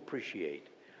jurisdictions to appreciate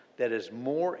that as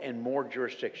more and more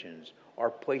jurisdictions are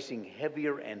placing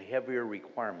heavier and heavier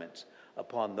requirements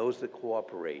upon those that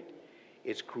cooperate,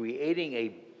 it's creating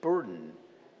a burden,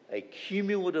 a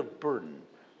cumulative burden,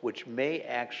 which may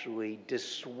actually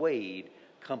dissuade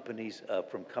companies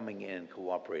from coming in and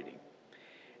cooperating.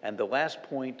 And the last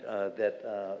point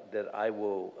that I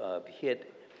will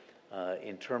hit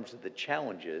in terms of the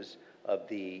challenges of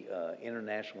the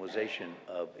internationalization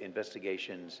of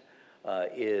investigations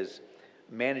is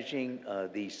managing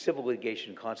the civil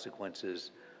litigation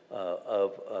consequences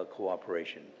of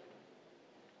cooperation.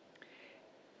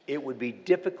 It would be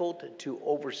difficult to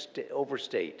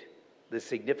overstate the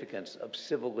significance of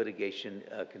civil litigation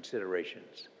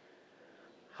considerations.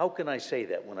 How can I say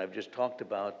that when I've just talked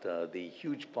about the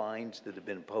huge fines that have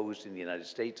been imposed in the United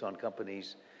States on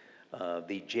companies,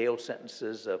 the jail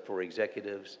sentences for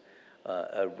executives,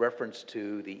 a reference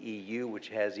to the EU, which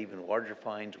has even larger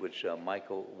fines, which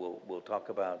Michael will talk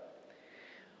about?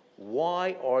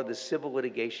 Why are the civil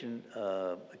litigation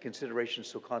considerations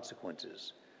so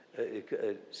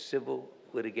civil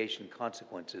litigation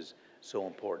consequences so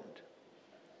important?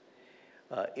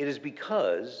 It is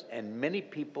because, and many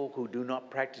people who do not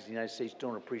practice in the United States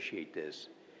don't appreciate this,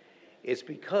 it's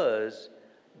because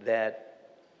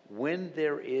that when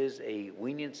there is a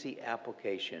leniency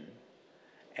application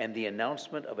and the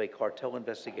announcement of a cartel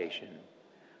investigation,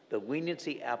 the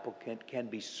leniency applicant can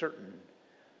be certain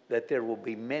that there will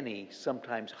be many,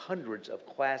 sometimes hundreds of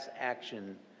class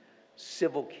action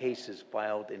civil cases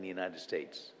filed in the United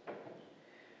States.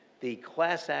 The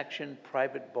class action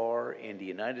private bar in the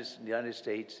United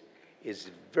States is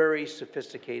very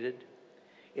sophisticated.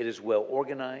 It is well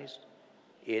organized.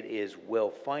 It is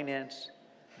well financed.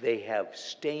 They have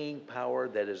staying power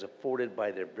that is afforded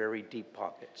by their very deep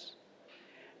pockets.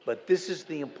 But this is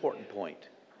the important point.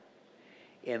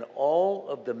 In all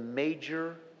of the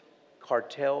major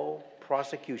cartel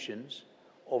prosecutions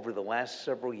over the last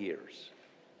several years,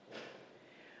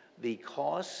 the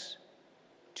costs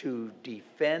to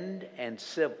defend and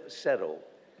settle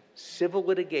civil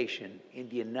litigation in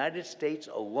the United States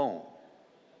alone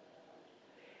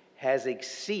has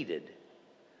exceeded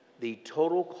the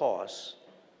total costs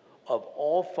of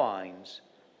all fines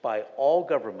by all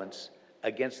governments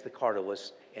against the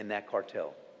cartelists in that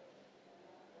cartel.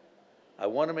 I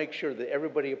want to make sure that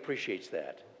everybody appreciates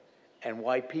that and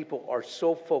why people are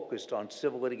so focused on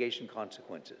civil litigation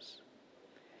consequences.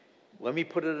 Let me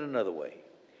put it another way.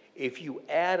 If you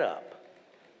add up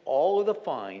all of the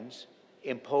fines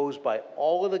imposed by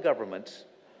all of the governments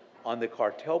on the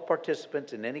cartel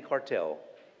participants in any cartel,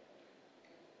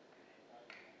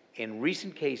 in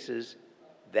recent cases,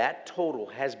 that total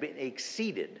has been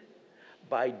exceeded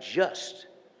by just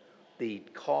the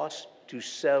cost to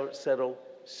settle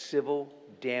civil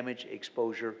damage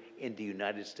exposure in the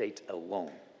United States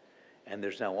alone. And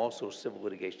there's now also civil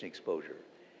litigation exposure.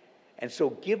 And so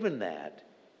given that,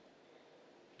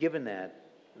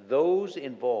 those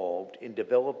involved in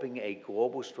developing a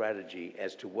global strategy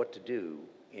as to what to do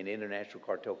in international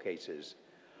cartel cases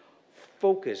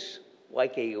focus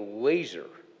like a laser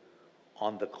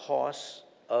on the costs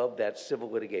of that civil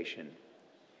litigation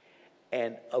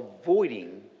and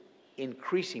avoiding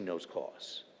increasing those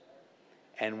costs.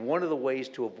 And one of the ways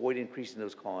to avoid increasing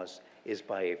those costs is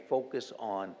by a focus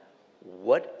on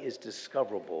what is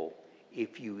discoverable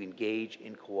if you engage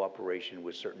in cooperation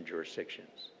with certain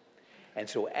jurisdictions. And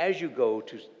so as you go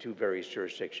to various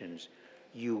jurisdictions,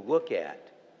 you look at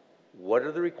what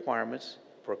are the requirements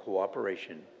for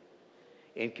cooperation.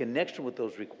 In connection with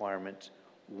those requirements,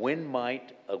 when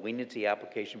might a leniency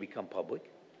application become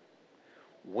public?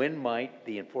 When might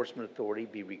the enforcement authority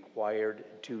be required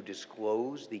to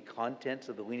disclose the contents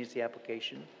of the leniency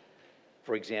application?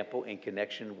 For example, in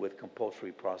connection with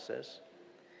compulsory process.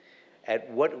 At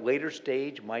what later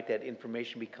stage might that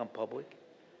information become public?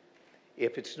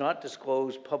 If it's not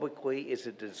disclosed publicly, is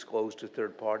it disclosed to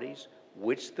third parties?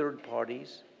 Which third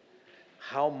parties?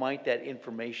 How might that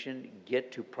information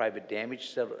get to private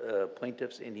damage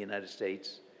plaintiffs in the United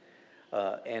States?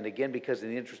 And again, because in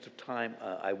the interest of time,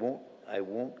 I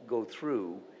won't go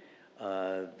through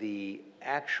the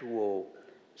actual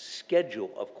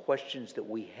schedule of questions that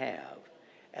we have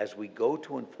as we go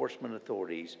to enforcement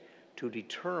authorities to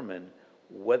determine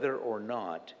whether or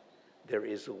not there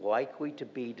is likely to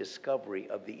be discovery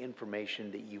of the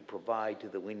information that you provide to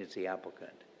the leniency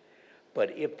applicant.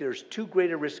 But if there's too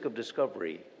great a risk of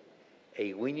discovery,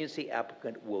 a leniency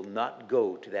applicant will not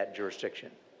go to that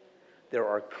jurisdiction. There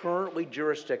are currently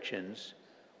jurisdictions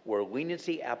where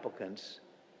leniency applicants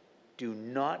do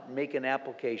not make an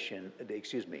application,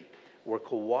 where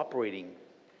cooperating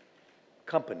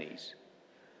companies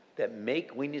that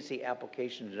make leniency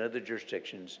applications in other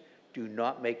jurisdictions do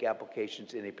not make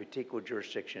applications in a particular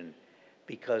jurisdiction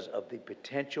because of the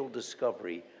potential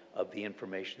discovery of the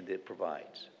information that it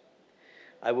provides.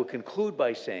 I will conclude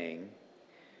by saying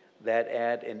that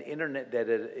at an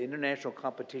International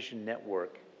Competition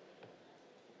Network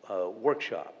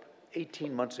workshop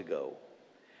 18 months ago,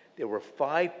 there were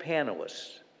 5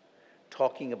 panelists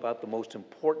talking about the most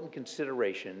important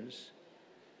considerations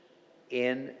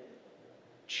in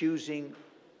choosing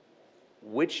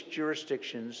which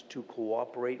jurisdictions to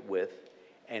cooperate with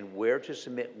and where to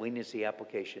submit leniency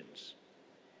applications.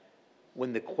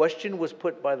 When the question was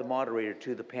put by the moderator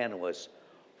to the panelists,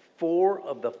 4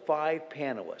 of the 5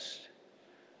 panelists,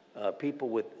 people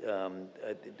with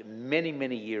many,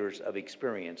 many years of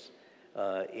experience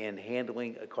in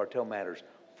handling cartel matters,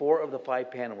 4 of the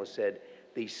 5 panelists said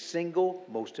the single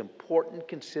most important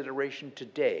consideration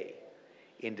today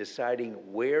in deciding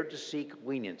where to seek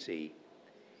leniency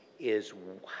is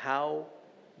how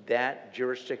that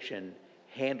jurisdiction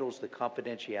handles the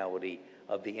confidentiality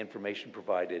of the information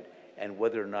provided and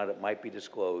whether or not it might be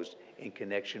disclosed in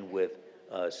connection with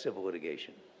civil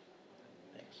litigation.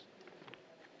 Thanks.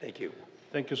 Thank you.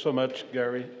 Thank you so much,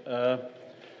 Gary.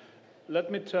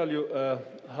 Let me tell you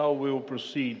how we will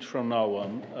proceed from now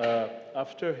on.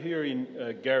 After hearing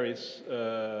Gary's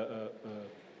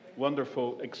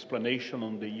wonderful explanation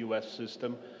on the U.S.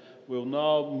 system, we'll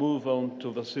now move on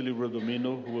to Vasily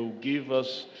Rudomino, who will give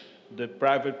us the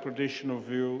private practitioner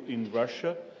view in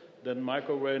Russia. Then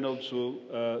Michael Reynolds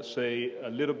will say a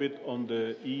little bit on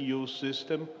the EU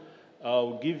system.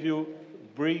 I'll give you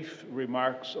brief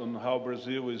remarks on how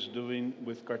Brazil is doing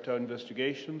with cartel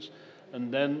investigations,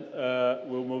 and then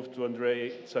we'll move to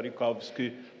Andrei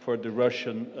Tsarikovsky for the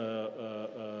Russian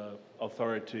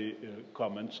authority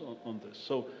comments on this.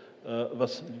 So,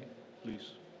 Vasily,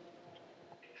 please.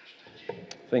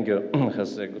 Thank you,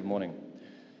 Jose. Good morning.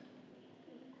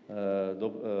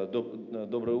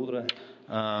 Доброе утро.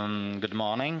 Good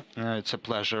morning. It's a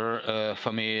pleasure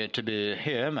for me to be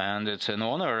here, and it's an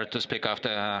honor to speak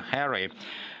after Harry.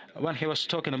 When he was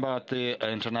talking about the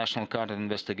international cartel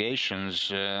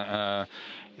investigations,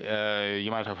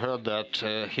 you might have heard that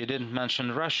he didn't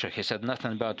mention Russia. He said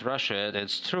nothing about Russia.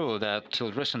 It's true that till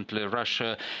recently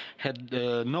Russia had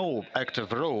no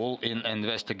active role in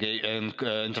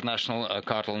international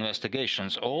cartel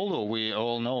investigations, although we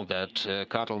all know that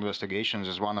cartel investigations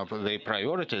is one of the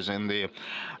priorities in the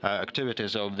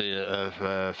activities of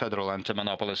the Federal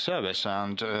Anti-Monopoly Service,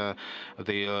 and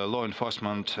the law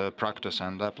enforcement practice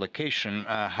and application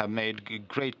have made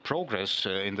great progress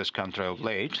in this country of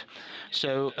late.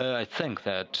 So I think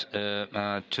that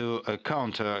to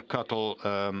counter cartel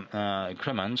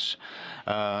agreements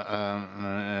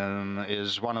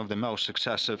is one of the most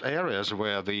successive areas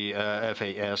where the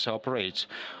FAS operates.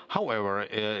 However,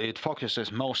 it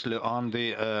focuses mostly on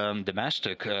the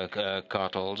domestic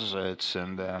cartels. It's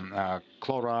in the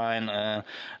chlorine,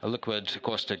 liquid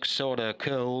caustic soda,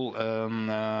 coal,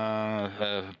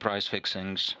 price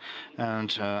fixings,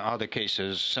 and other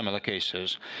cases, similar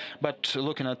cases. But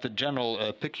looking at the general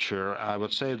picture, I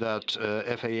would say that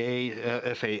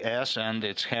FAS and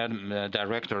its head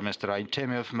director, Mr.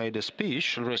 Artemyev, made a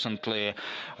speech recently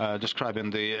describing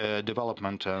the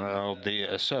development of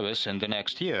the service in the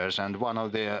next years. And one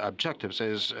of the objectives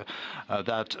is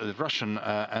that the Russian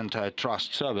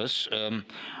antitrust service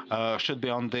should be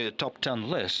on the top 10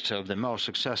 list of the most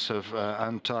successive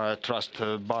antitrust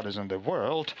bodies in the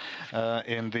world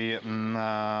in the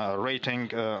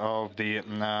rating of the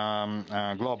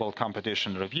Global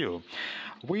Competition Review.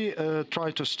 We try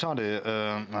to study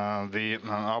the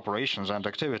operations and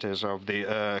activities of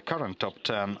the current top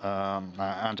 10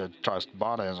 antitrust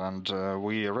bodies, and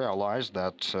we realize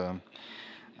that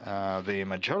the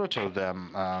majority of them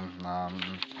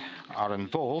are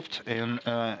involved in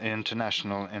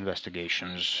international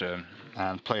investigations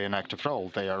and play an active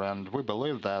role there. And we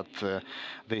believe that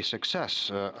the success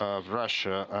of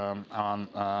Russia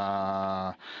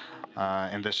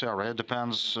in this area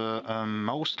depends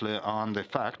mostly on the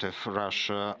fact if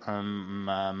Russia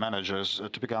manages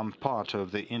to become part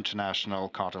of the international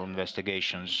cartel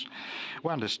investigations.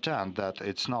 We understand that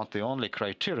it's not the only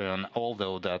criterion,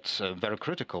 although that's a very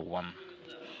critical one.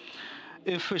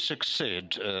 If we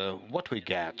succeed, what we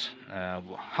get,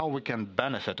 how we can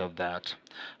benefit of that.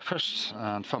 First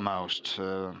and foremost,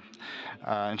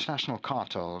 international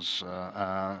cartels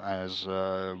as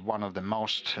one of the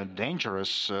most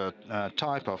dangerous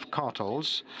type of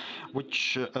cartels,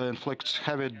 which inflicts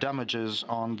heavy damages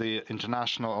on the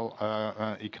international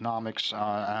economics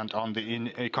and on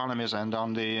the economies and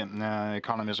on the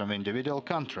economies of individual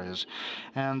countries.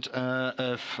 And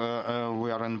if we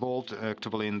are involved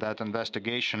actively in that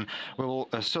investigation, we will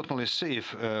certainly see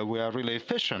if we are really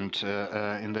efficient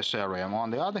in this area. On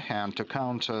the other hand, to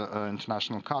counter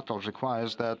international cartels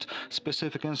requires that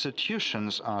specific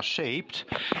institutions are shaped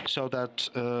so that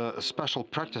special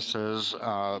practices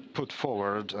are put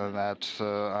forward that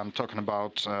I'm talking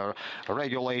about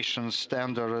regulations,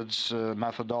 standards,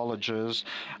 methodologies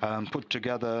put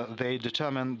together. They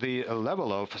determine the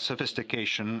level of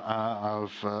sophistication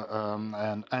of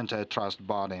an antitrust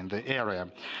body in the area.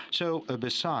 So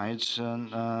besides,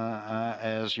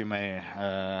 as you might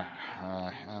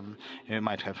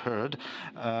have heard,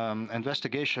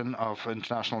 investigation of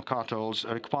international cartels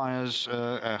requires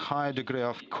a high degree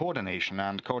of coordination,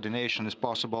 and coordination is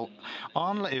possible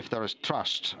only if there is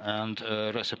trust and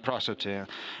reciprocity.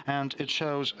 And it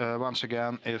shows, once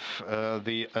again, if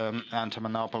the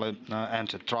anti-monopoly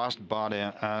antitrust body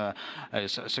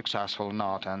is successful or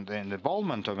not. And the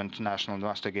involvement of international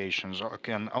investigations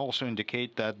can also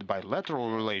indicate that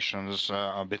bilateral relations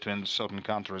between certain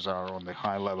countries are on the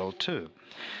high level too.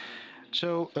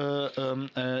 So,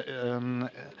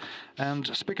 and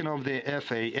speaking of the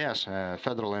FAS,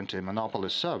 Federal Anti-Monopoly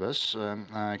Service,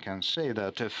 I can say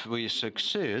that if we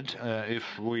succeed,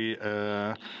 if we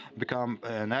become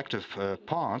an active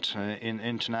part in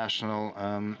international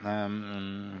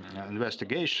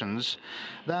investigations,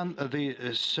 then the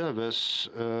service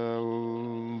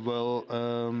will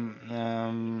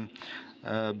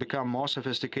become more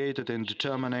sophisticated in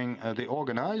determining the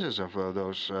organizers of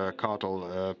those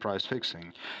cartel price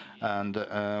fixing. And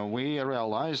we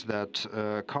realize that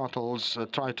cartels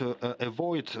try to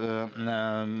avoid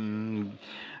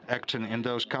acting in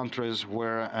those countries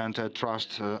where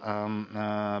antitrust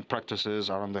practices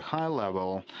are on the high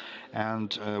level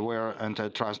and where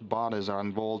antitrust bodies are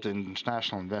involved in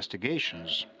international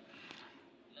investigations.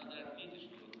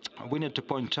 We need to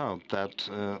point out that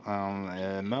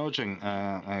emerging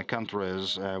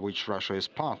countries, which Russia is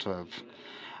part of,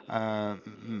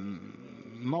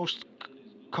 most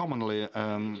commonly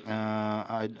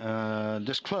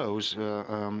disclose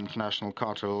international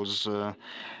cartels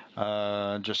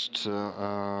just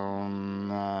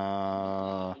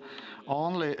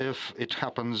only if it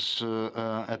happens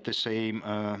at the same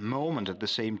moment, at the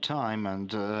same time,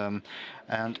 and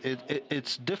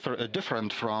it's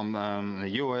different from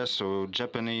U.S. or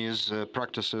Japanese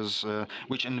practices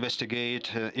which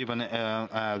investigate even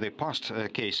the past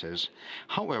cases.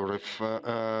 However, if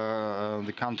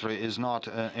the country is not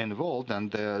involved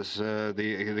and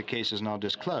the case is not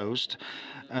disclosed,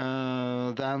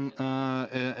 then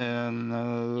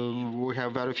we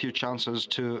have very few chances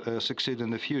to succeed in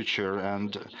the future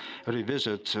and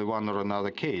revisit one or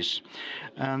another case.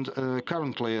 And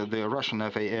currently, the Russian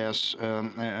FAS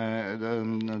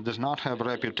does not have a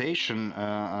reputation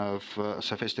of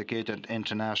sophisticated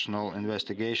international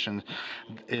investigation,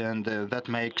 and that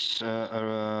makes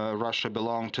Russia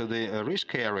belong to the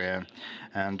risk area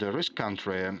and a risk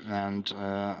country. And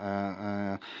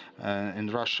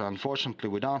in Russia, unfortunately,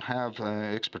 we don't have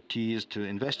expertise to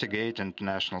investigate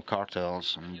international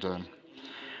cartels. And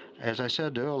as I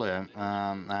said earlier,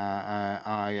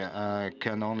 I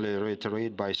can only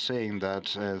reiterate by saying that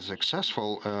the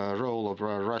successful role of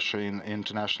Russia in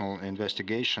international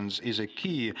investigations is a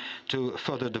key to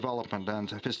further development and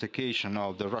sophistication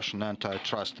of the Russian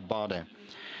antitrust body.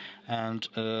 And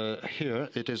here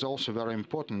it is also very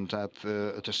important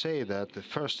to say that the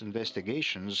first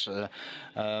investigations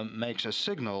makes a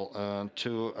signal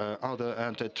to other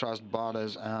antitrust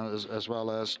bodies as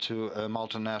well as to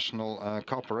multinational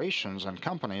corporations and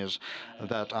companies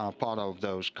that are part of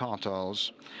those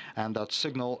cartels. And that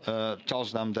signal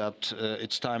tells them that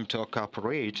it's time to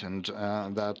cooperate and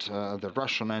that the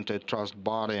Russian antitrust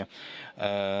body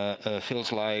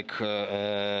feels like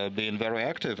being very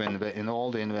active in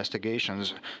all the investigations.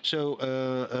 So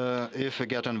if we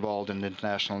get involved in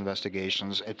international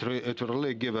investigations, it will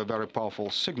really give a very powerful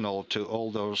signal to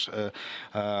all those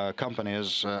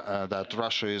companies that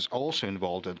Russia is also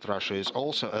involved, that Russia is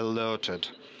also alerted.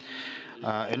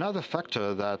 Another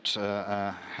factor that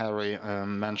Harry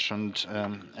mentioned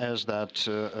is that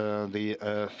the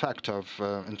fact of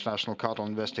international cartel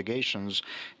investigations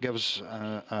gives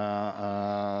a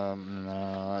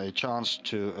chance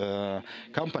to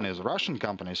companies, Russian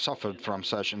companies, suffered from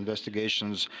such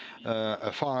investigations,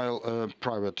 file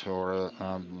private or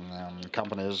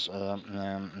companies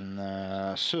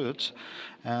suits.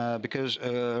 Because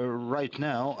right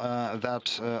now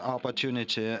that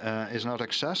opportunity is not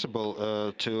accessible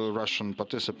to Russian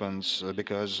participants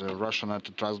because Russian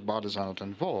antitrust bodies are not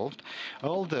involved.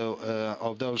 Although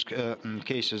of those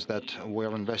cases that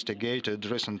were investigated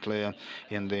recently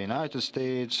in the United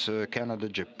States, Canada,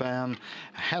 Japan,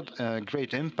 had a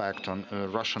great impact on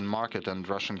Russian market and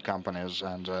Russian companies,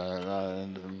 and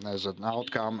as an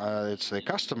outcome, it's the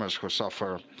customers who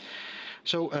suffer.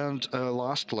 So, and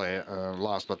lastly,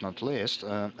 last but not least,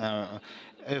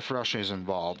 if Russia is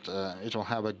involved, it will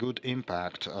have a good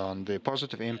impact on the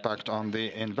positive impact on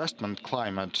the investment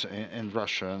climate in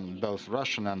Russia. Both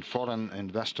Russian and foreign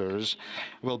investors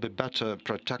will be better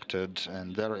protected,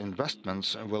 and their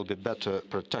investments will be better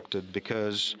protected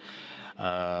because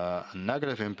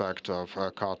negative impact of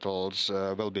cartels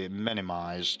will be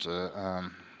minimized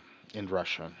in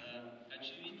Russia.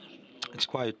 It's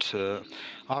quite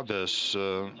obvious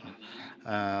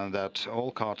that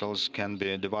all cartels can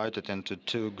be divided into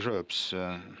two groups.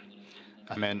 I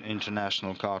mean,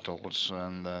 international cartels,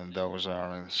 and those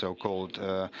are so-called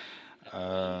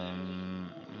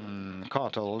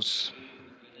cartels,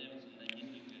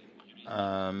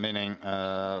 meaning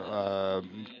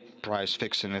price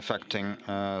fixing affecting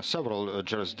several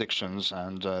jurisdictions,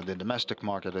 and the domestic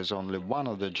market is only one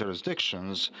of the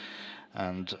jurisdictions.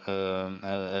 And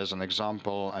as an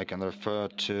example, I can refer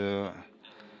to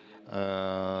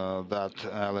that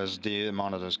LSD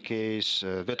monitors case,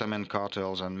 vitamin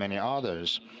cartels, and many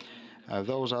others.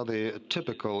 Those are the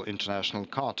typical international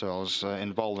cartels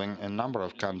involving a number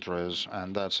of countries,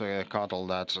 and that's a cartel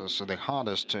that's the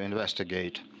hardest to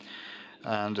investigate.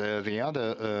 And the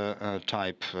other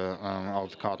type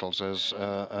of cartels is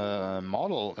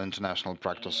model international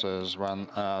practices when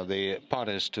the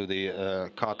parties to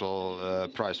the cartel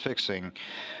price fixing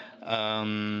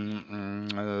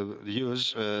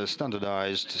use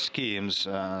standardized schemes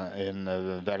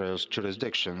in various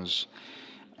jurisdictions.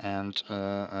 And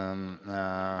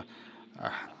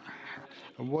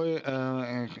we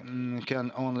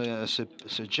can only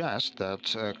suggest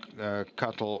that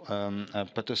cartel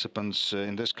participants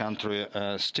in this country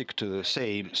stick to the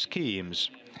same schemes,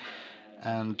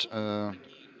 and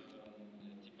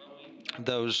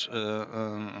those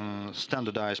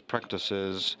standardized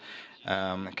practices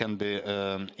can be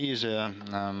easier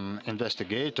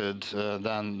investigated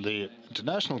than the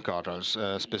international cartels,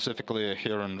 specifically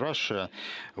here in Russia,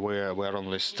 where we're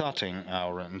only starting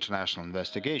our international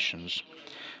investigations.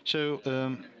 So,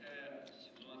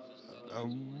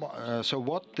 so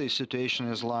what the situation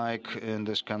is like in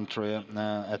this country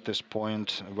at this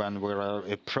point when we are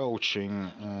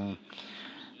approaching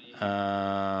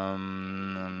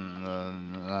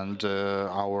and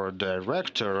our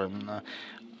director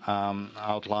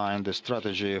outlined the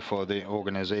strategy for the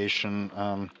organization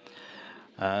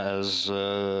as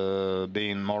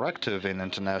being more active in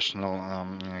international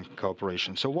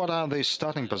cooperation. So what are the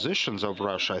starting positions of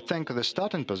Russia? I think the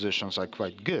starting positions are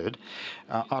quite good.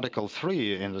 Article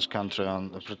 3 in this country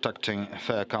on protecting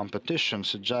fair competition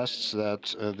suggests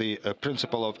that the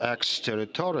principle of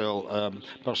exterritorial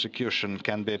prosecution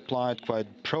can be applied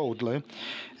quite broadly,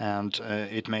 and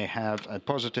it may have a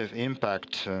positive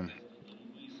impact.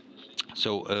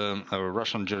 So a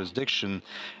Russian jurisdiction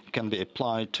can be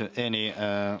applied to any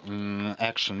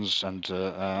actions and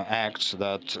acts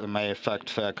that may affect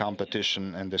fair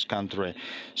competition in this country.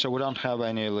 So we don't have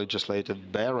any legislative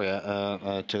barrier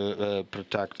to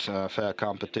protect fair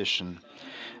competition.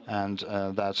 And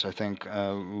that's, I think,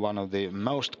 one of the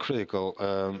most critical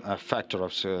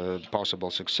factors of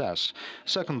possible success.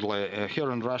 Secondly,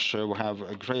 here in Russia, we have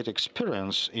a great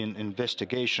experience in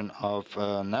investigation of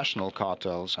national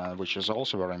cartels, which is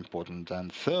also very important.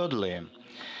 And thirdly,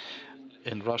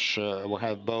 in Russia, we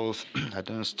have both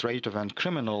administrative and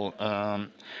criminal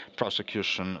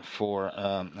prosecution for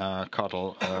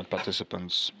cartel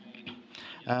participants.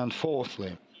 And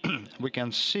fourthly, we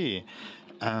can see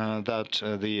that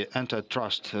the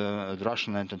antitrust, the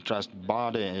Russian antitrust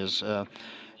body is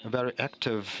very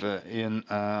active in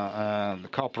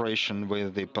cooperation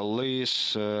with the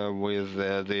police, with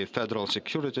the Federal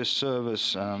Security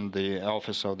Service and the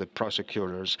Office of the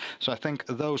Prosecutors. So I think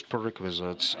those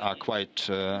prerequisites are quite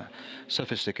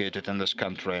sophisticated in this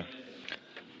country.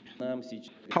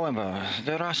 However,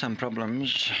 there are some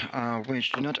problems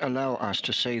which do not allow us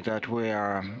to say that we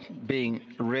are being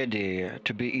ready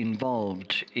to be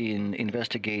involved in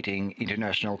investigating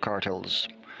international cartels.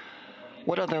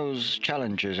 What are those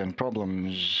challenges and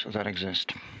problems that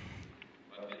exist?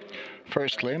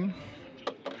 Firstly,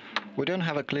 we don't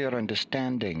have a clear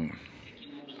understanding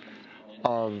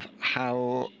of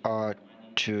how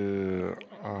to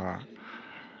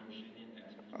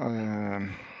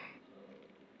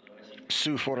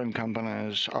sue foreign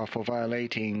companies for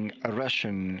violating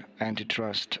Russian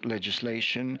antitrust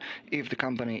legislation if the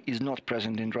company is not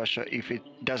present in Russia, if it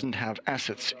doesn't have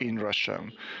assets in Russia.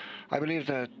 I believe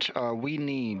that we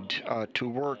need to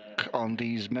work on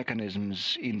these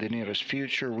mechanisms in the nearest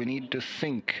future. We need to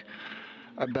think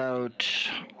about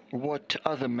what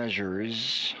other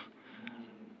measures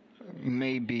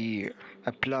may be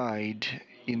applied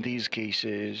in these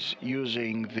cases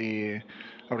using the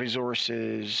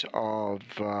resources of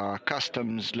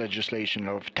customs legislation,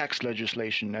 of tax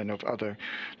legislation, and of other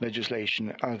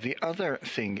legislation. The other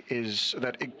thing is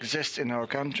that exists in our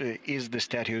country is the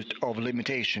statute of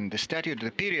limitation.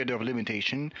 The period of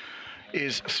limitation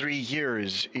is 3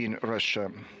 years in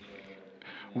Russia.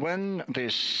 When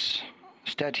this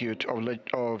statute of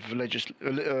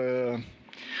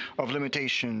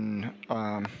limitation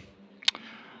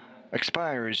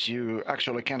expires, you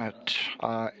actually cannot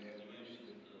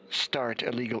start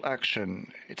a legal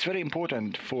action. It's very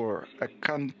important for a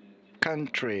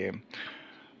country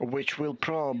which will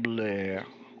probably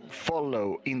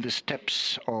follow in the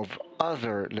steps of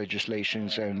other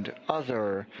legislations and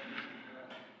other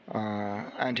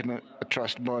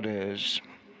antitrust bodies.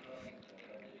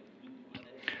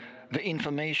 The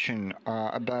information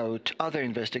about other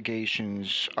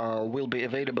investigations will be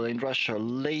available in Russia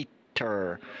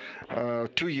later,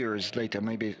 2 years later,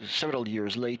 maybe several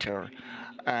years later,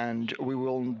 and we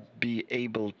will be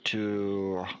able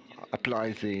to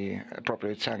apply the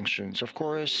appropriate sanctions. Of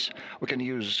course, we can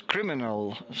use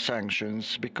criminal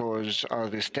sanctions because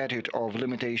the statute of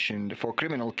limitation for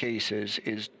criminal cases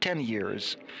is 10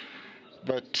 years.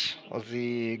 But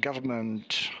the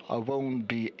government won't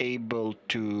be able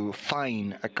to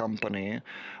fine a company,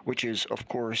 which is, of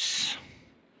course,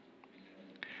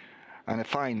 and a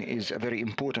fine is a very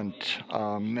important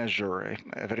measure,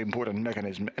 a very important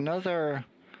mechanism. Another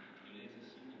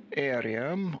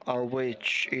area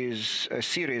which is a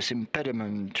serious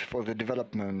impediment for the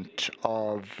development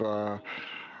of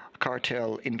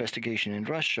cartel investigation in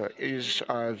Russia is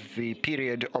the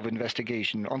period of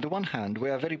investigation. On the one hand,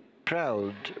 we are very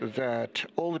proud that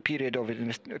all the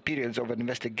periods of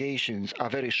investigations are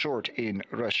very short in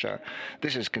Russia.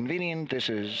 This is convenient, this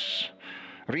is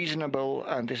reasonable,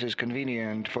 and this is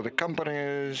convenient for the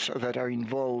companies that are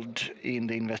involved in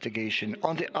the investigation.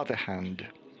 On the other hand,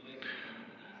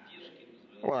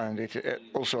 well, and it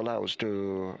also allows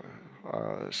to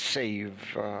save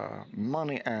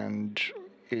money, and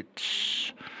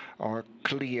it's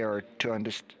clear to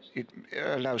understand. It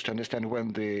allows to understand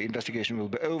when the investigation will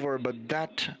be over, but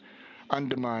that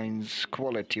undermines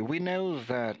quality. We know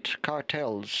that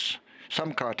cartels,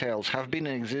 some cartels, have been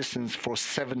in existence for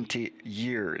 70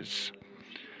 years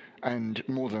and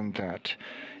more than that.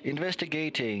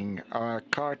 Investigating a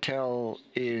cartel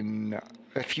in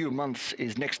a few months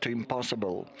is next to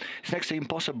impossible. It's next to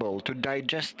impossible to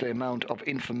digest the amount of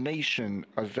information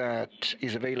that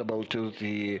is available to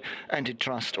the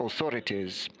antitrust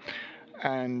authorities.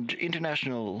 And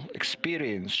international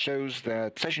experience shows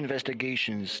that such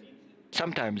investigations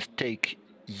sometimes take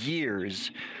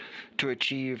years to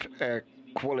achieve a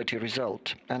quality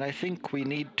result. And I think we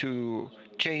need to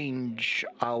change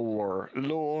our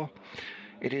law.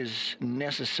 It is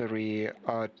necessary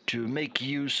to make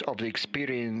use of the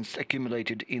experience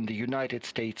accumulated in the United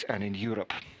States and in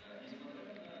Europe.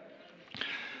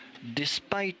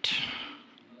 Despite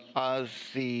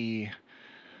the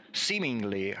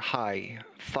seemingly high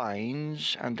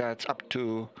fines, and that's up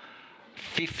to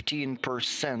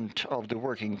 15% of the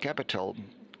working capital,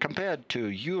 compared to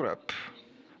Europe,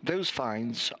 those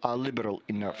fines are liberal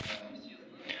enough.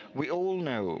 We all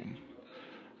know,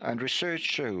 and research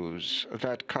shows,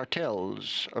 that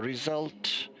cartels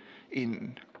result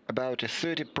in about a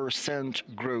 30%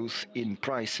 growth in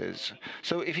prices.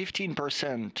 So a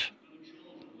 15%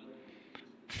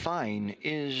 fine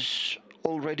is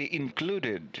already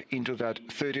included into that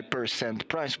 30%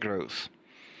 price growth.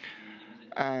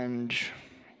 And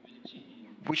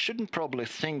we shouldn't probably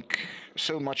think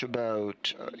so much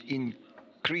about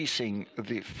increasing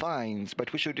the fines,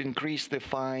 but we should increase the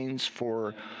fines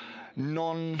for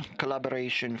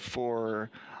non-collaboration, for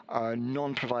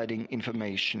non-providing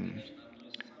information.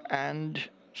 And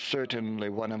certainly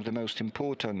one of the most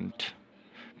important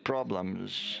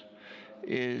problems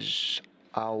is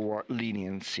our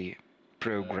leniency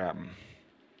program.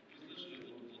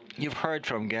 You've heard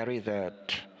from Gary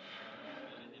that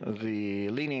the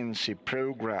leniency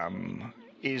program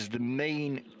is the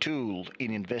main tool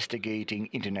in investigating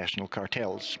international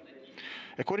cartels.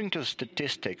 According to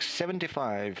statistics,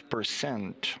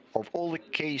 75% of all the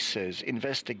cases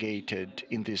investigated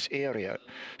in this area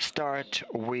start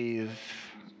with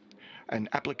an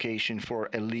application for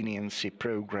a leniency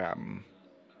program.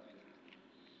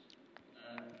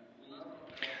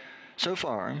 So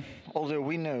far, although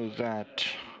we know that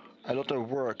a lot of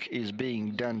work is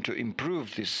being done to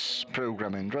improve this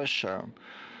program in Russia,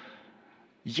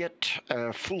 yet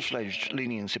a full-fledged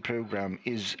leniency program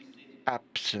is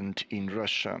absent in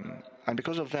Russia. And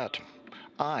because of that,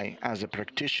 I, as a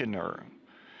practitioner,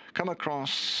 come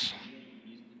across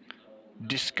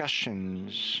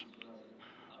discussions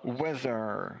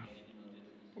whether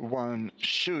one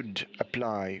should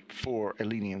apply for a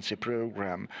leniency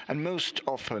program, and most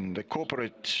often the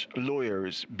corporate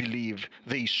lawyers believe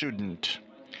they shouldn't.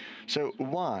 So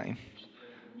why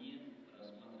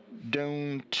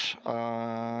don't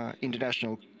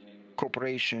international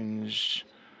corporations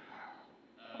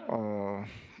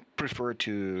prefer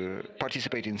to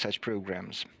participate in such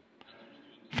programs?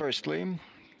 Firstly,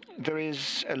 there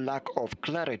is a lack of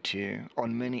clarity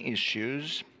on many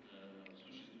issues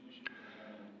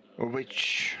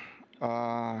which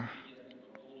for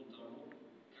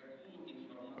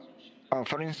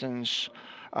instance,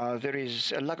 there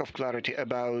is a lack of clarity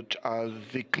about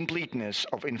the completeness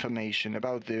of information,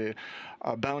 about the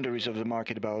boundaries of the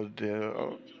market, about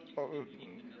the...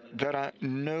 there are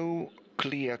no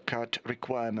clear-cut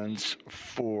requirements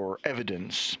for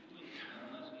evidence.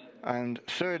 And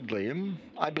thirdly,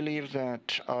 I believe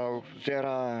that there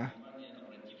are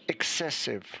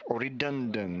excessive or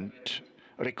redundant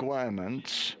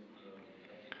requirements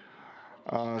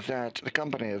that the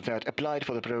company that applied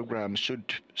for the program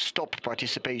should stop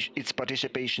its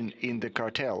participation in the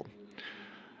cartel.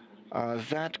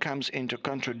 That comes into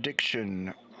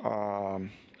contradiction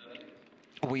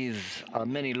with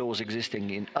many laws existing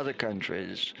in other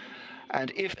countries.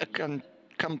 And if a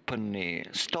company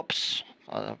stops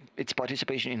its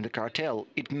participation in the cartel,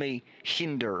 it may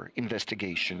hinder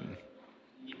investigation.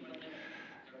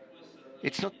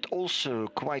 It's not also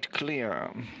quite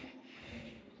clear,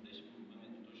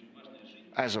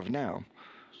 as of now,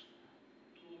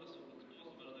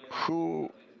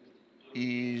 who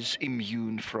is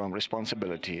immune from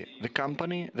responsibility. The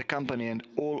company and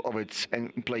all of its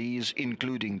employees,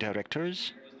 including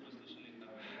directors.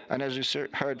 And as you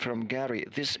heard from Gary,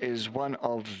 this is one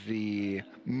of the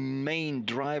main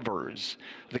drivers.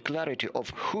 The clarity of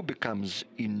who becomes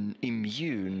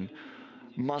immune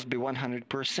must be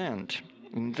 100%.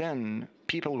 And then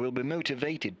people will be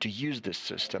motivated to use this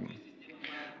system.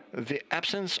 The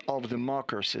absence of the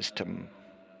marker system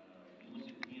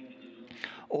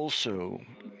also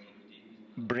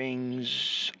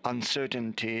brings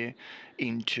uncertainty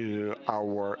into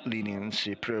our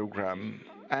leniency program.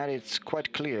 And it's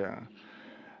quite clear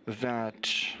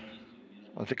that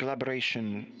the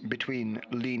collaboration between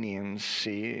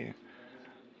leniency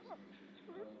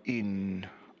in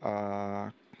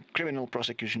criminal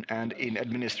prosecution and in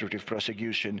administrative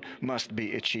prosecution must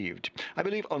be achieved. I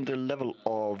believe on the level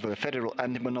of the Federal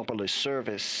Anti-Monopoly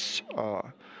Service,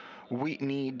 we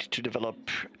need to develop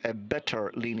a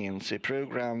better leniency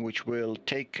program which will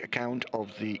take account of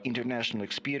the international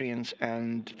experience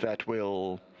and that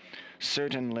will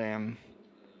certainly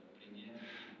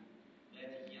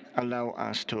allow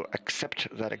us to accept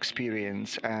that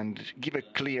experience and give a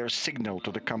clear signal to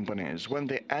the companies. When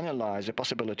they analyze the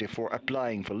possibility for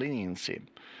applying for leniency,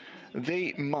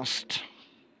 they must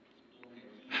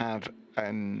have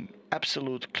an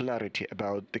absolute clarity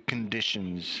about the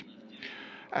conditions.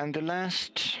 And the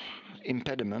last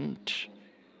impediment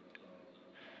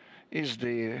is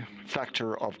the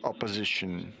factor of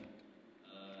opposition.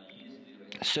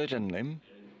 Certainly,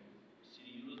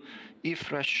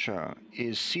 if Russia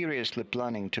is seriously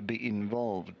planning to be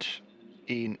involved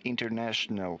in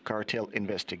international cartel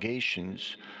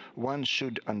investigations, one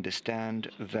should understand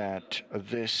that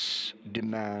this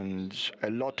demands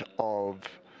a lot of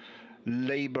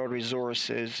labor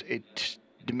resources, it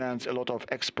demands a lot of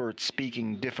experts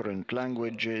speaking different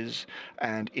languages,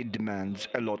 and it demands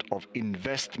a lot of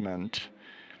investment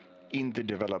in the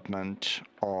development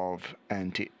of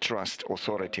antitrust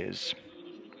authorities.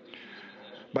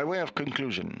 By way of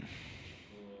conclusion,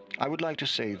 I would like to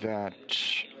say that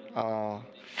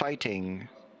fighting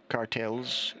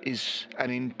cartels is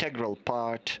an integral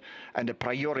part and a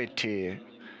priority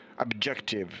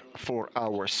objective for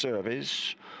our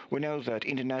service. We know that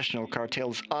international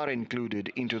cartels are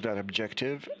included into that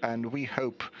objective, and we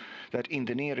hope that in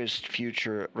the nearest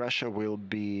future, Russia will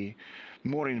be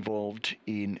more involved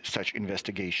in such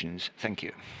investigations. Thank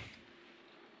you.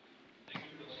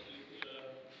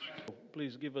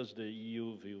 Please give us the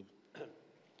EU view.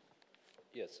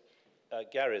 Yes.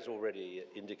 Gary has already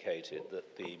indicated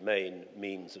that the main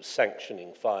means of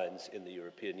sanctioning fines in the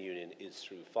European Union is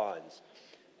through fines.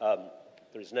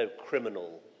 There is no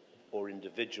criminal or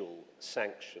individual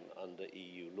sanction under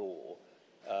EU law.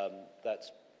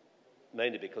 That's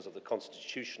mainly because of the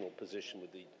constitutional position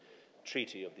with the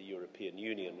Treaty of the European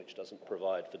Union, which doesn't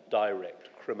provide for direct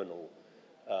criminal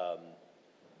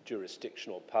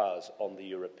jurisdictional powers on the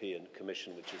European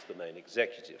Commission, which is the main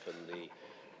executive, and the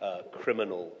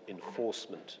criminal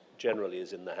enforcement generally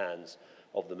is in the hands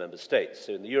of the member states.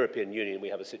 So in the European Union, we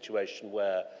have a situation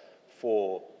where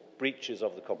for breaches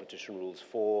of the competition rules,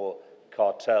 for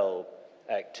cartel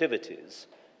activities,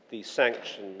 the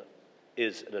sanction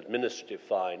is an administrative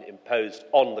fine imposed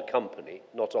on the company,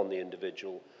 not on the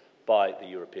individual, by the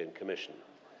European Commission.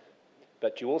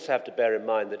 But you also have to bear in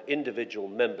mind that individual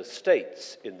member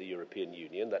states in the European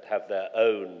Union that have their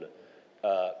own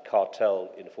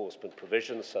cartel enforcement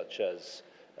provisions, such as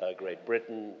Great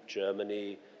Britain,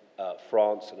 Germany,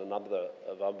 France, and a number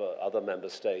of other member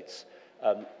states,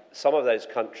 some of those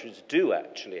countries do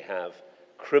actually have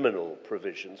criminal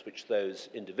provisions which those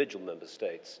individual member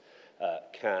states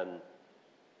can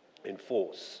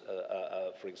enforce.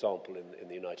 For example, in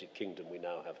the United Kingdom, we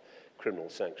now have criminal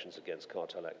sanctions against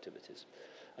cartel activities.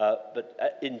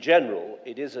 But in general,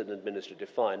 it is an administrative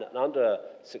fine. And under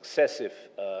successive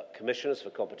commissioners for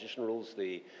competition rules,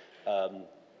 the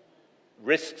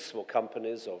risks for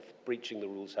companies of breaching the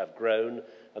rules have grown,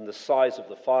 and the size of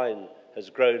the fine has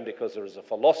grown because there is a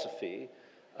philosophy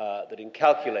that in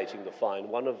calculating the fine,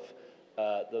 one of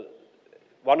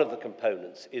the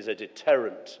components is a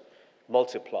deterrent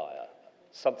multiplier,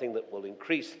 something that will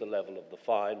increase the level of the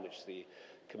fine, which the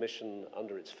Commission,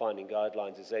 under its fining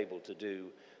guidelines, is able to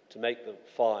do to make the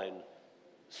fine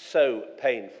so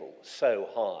painful, so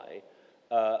high,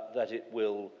 that it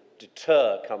will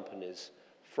deter companies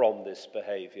from this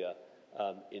behaviour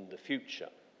in the future.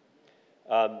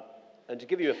 And to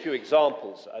give you a few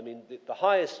examples, I mean, the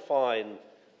highest fine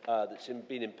that's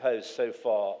been imposed so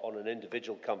far on an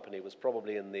individual company was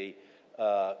probably in the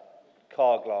car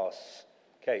glass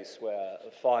case, where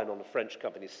a fine on a French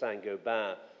company,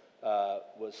 Saint-Gobain,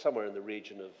 was somewhere in the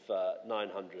region of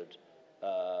 900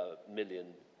 million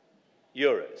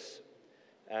euros.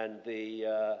 And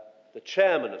the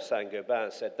chairman of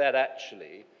Saint-Gobain said that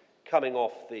actually, coming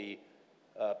off the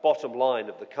bottom line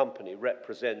of the company,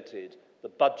 represented the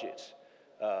budget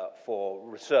for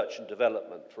research and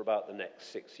development for about the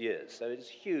next 6 years. So it's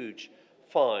a huge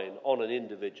fine on an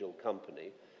individual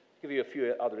company. I'll give you a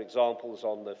few other examples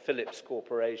on the Philips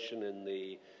Corporation in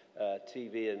the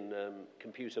TV and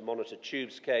computer monitor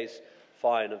tubes case,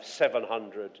 fine of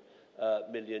 700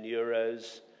 million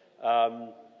euros.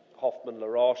 Hoffmann La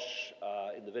Roche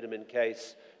in the vitamin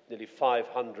case, nearly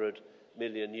 500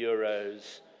 million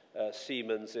euros.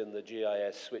 Siemens in the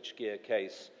GIS switchgear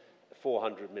case,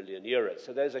 400 million euros.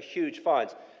 So those are huge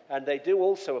fines. And they do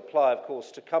also apply, of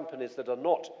course, to companies that are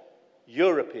not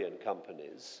European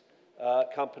companies,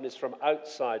 companies from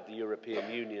outside the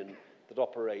European Union that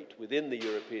operate within the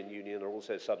European Union are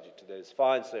also subject to those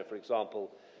fines. So, for example,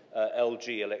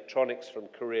 LG Electronics from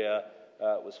Korea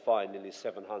was fined nearly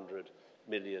 700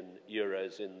 million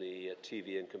euros in the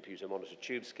TV and computer monitor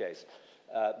tubes case.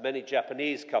 Many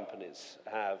Japanese companies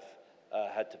have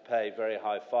had to pay very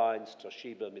high fines.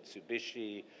 Toshiba,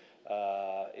 Mitsubishi,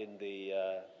 in the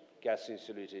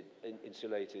gas-insulated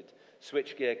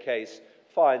switchgear case,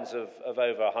 fines of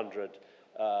over 100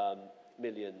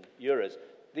 million euros.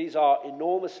 These are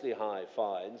enormously high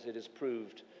fines. It has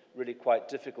proved really quite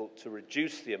difficult to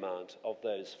reduce the amount of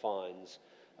those fines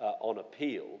on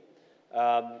appeal.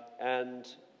 And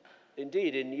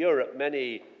indeed, in Europe,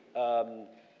 many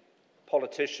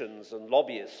politicians and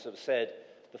lobbyists have said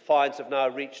the fines have now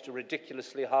reached a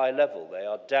ridiculously high level. They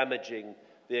are damaging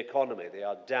the economy. They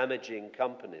are damaging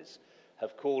companies.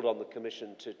 Have called on the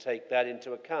Commission to take that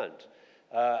into account.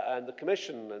 And the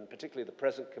Commission, and particularly the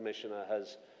present Commissioner, have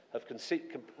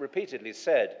repeatedly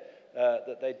said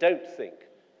that they don't think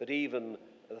that even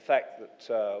the fact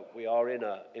that we are in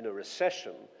a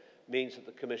recession means that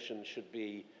the Commission should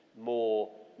be more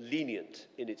lenient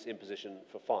in its imposition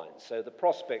for fines. So the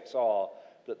prospects are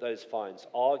that those fines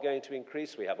are going to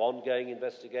increase. We have ongoing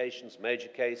investigations, major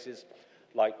cases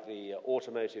like the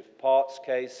automotive parts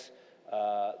case,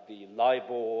 the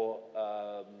LIBOR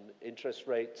interest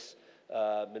rates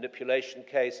manipulation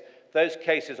case. Those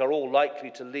cases are all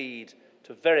likely to lead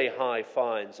to very high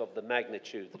fines of the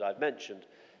magnitude that I've mentioned.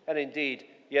 And indeed,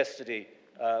 yesterday,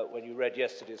 when you read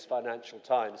yesterday's Financial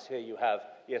Times, here you have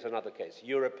yet another case.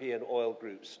 European oil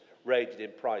groups raided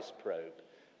in price probe.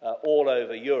 All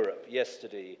over Europe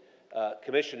yesterday,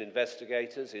 Commission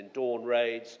investigators in dawn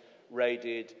raids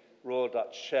raided Royal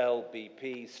Dutch Shell,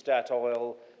 BP,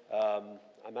 Statoil.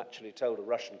 I'm actually told a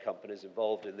Russian company is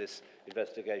involved in this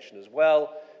investigation as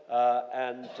well.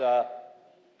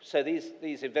 So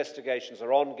these investigations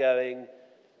are ongoing.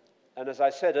 And as I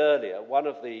said earlier, one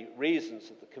of the reasons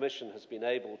that the Commission has been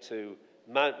able to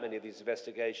mount many of these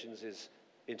investigations is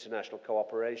international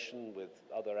cooperation with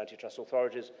other antitrust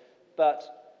authorities, but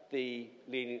the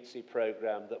leniency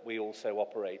programme that we also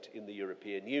operate in the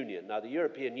European Union. Now, the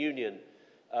European Union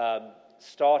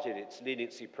started its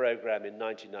leniency programme in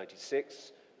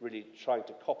 1996, really trying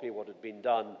to copy what had been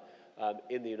done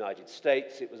in the United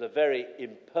States. It was a very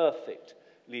imperfect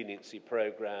leniency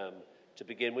programme to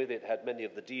begin with. It had many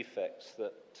of the defects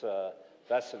that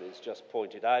Vasilis just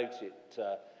pointed out. It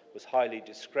was highly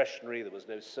discretionary. There was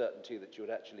no certainty that you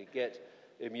would actually get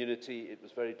immunity. It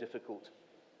was very difficult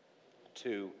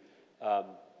to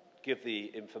give the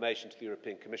information to the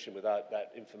European Commission without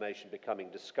that information becoming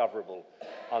discoverable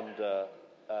under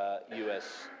US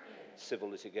civil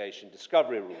litigation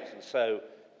discovery rules. And so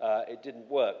it didn't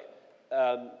work.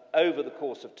 Over the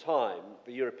course of time,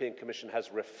 the European Commission has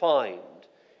refined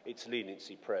its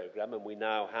leniency program, and we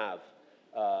now have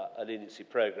a leniency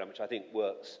program which I think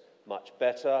works much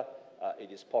better.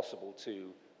 It is possible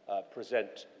to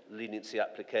present leniency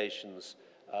applications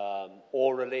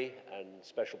orally, and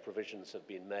special provisions have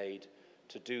been made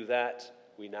to do that.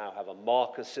 We now have a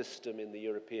marker system in the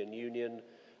European Union,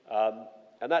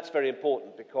 and that's very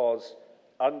important because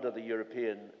under the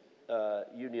European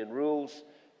Union rules,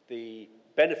 the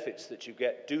benefits that you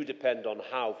get do depend on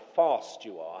how fast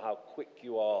you are, how quick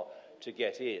you are to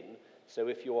get in. So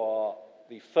if you are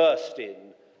the first in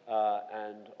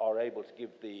and are able to give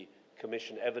the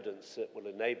Commission evidence that will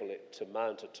enable it to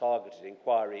mount a targeted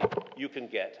inquiry, you can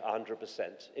get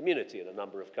 100% immunity, and a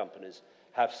number of companies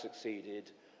have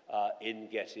succeeded in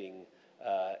getting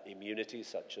immunity,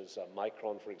 such as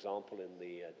Micron, for example, in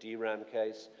the DRAM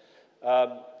case.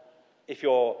 If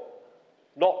you're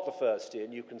not the first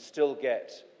in, you can still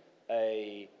get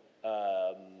a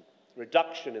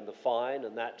reduction in the fine,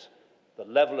 and the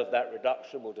level of that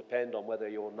reduction will depend on whether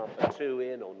you're number 2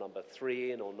 in, or number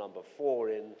 3 in, or number 4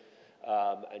 in,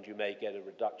 and you may get a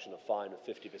reduction of fine of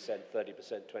 50%,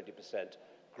 30%, 20%,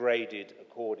 graded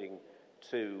according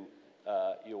to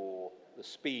the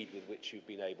speed with which you've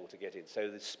been able to get in. So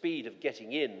the speed of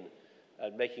getting in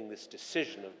and making this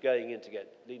decision of going in to get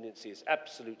leniency is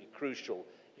absolutely crucial.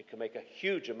 It can make a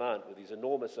huge amount with these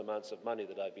enormous amounts of money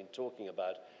that I've been talking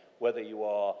about, whether you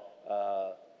are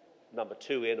number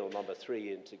 2 in or number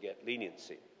 3 in to get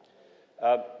leniency.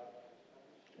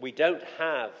 We don't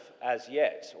have, as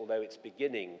yet, although it's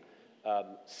beginning,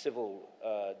 civil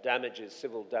damage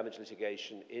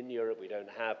litigation in Europe. We don't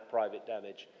have private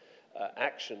damage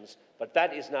actions, but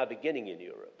that is now beginning in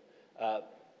Europe.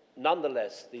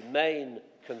 Nonetheless, the main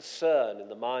concern in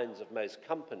the minds of most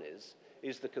companies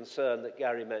is the concern that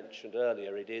Gary mentioned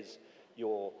earlier. It is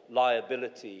your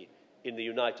liability in the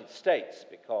United States,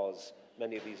 because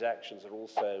many of these actions are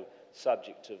also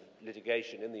subject to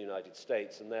litigation in the United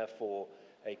States, and therefore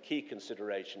a key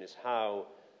consideration is how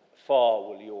far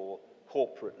will your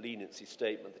corporate leniency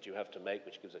statement that you have to make,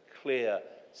 which gives a clear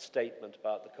statement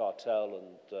about the cartel and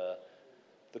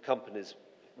the company's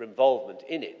involvement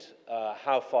in it,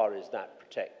 how far is that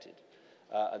protected?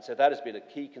 And so that has been a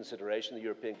key consideration. The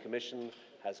European Commission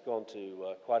has gone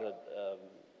to quite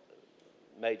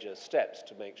major steps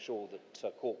to make sure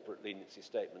that corporate leniency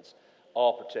statements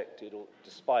are protected,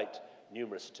 despite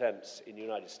numerous attempts in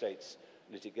United States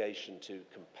litigation to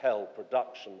compel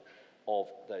production of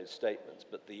those statements.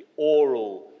 But the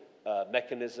oral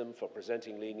mechanism for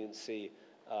presenting leniency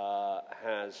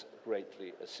has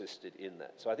greatly assisted in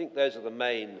that. So I think those are the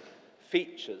main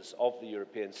features of the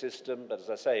European system, but as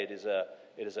I say, it is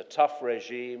a tough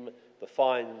regime. The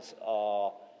fines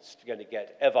are going to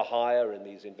get ever higher in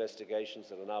these investigations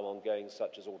that are now ongoing,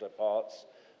 such as auto parts.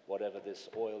 Whatever this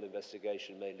oil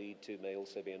investigation may lead to may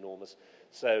also be enormous.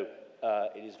 So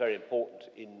it is very important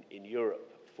in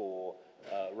Europe for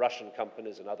Russian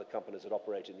companies and other companies that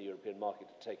operate in the European market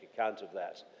to take account of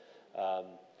that,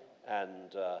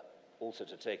 and also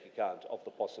to take account of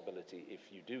the possibility, if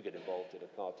you do get involved in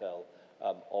a cartel,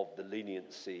 of the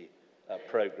leniency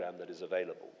program that is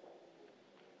available.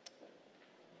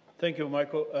 Thank you,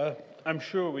 Michael. I'm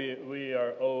sure we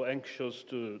are all anxious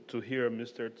to hear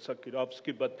Mr.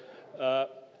 Tsakirovsky, but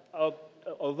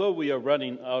although we are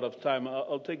running out of time,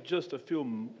 I'll take just a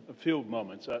few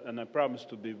moments, and I promise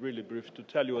to be really brief, to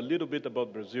tell you a little bit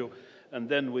about Brazil, and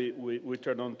then we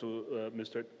turn on to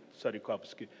Mr.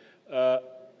 Tsakirovsky.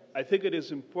 I think it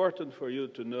is important for you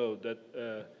to know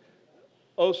that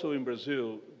also in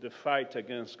Brazil, the fight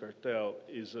against cartel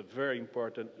is a very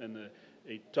important and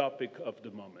a topic of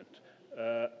the moment.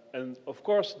 And of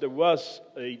course, there was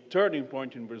a turning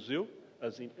point in Brazil,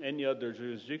 as in any other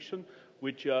jurisdiction,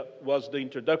 which was the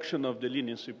introduction of the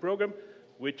leniency program,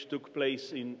 which took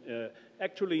place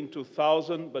actually in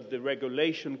 2000, but the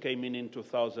regulation came in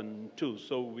 2002.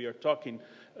 So we are talking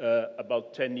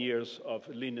about 10 years of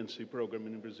leniency program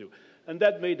in Brazil. And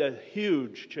that made a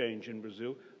huge change in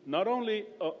Brazil, not only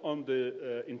on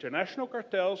the international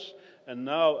cartels, and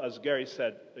now, as Gary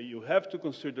said, you have to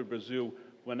consider Brazil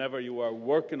whenever you are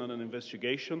working on an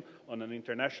investigation, on an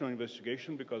international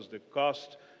investigation, because the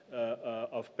cost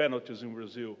of penalties in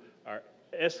Brazil are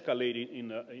escalating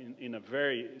in a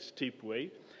very steep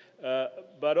way.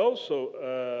 But also,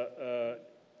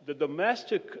 the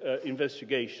domestic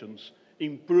investigations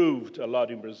improved a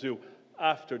lot in Brazil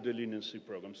after the leniency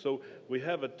program. So we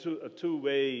have a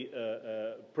two-way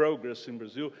progress in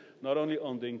Brazil, not only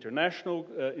on the international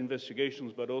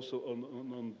investigations, but also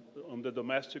on the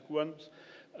domestic ones.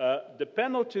 The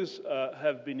penalties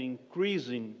have been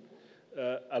increasing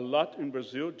a lot in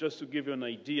Brazil. Just to give you an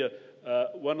idea,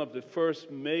 one of the first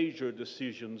major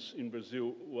decisions in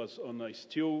Brazil was on a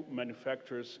steel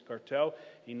manufacturers cartel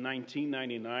in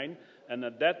 1999. And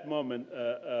at that moment,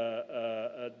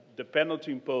 the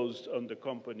penalty imposed on the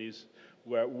companies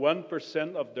were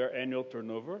 1% of their annual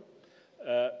turnover,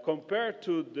 compared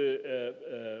to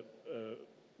the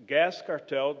gas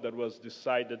cartel that was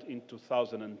decided in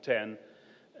 2010,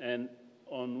 and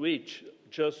on which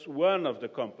just one of the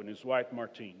companies, White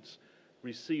Martins,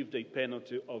 received a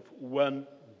penalty of $1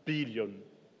 billion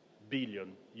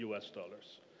US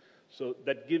dollars. So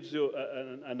that gives you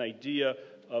an idea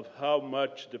of how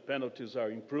much the penalties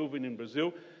are improving in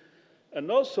Brazil. And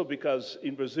also because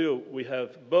in Brazil we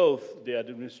have both the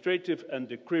administrative and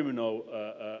the criminal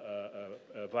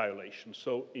violations.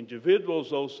 So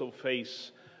individuals also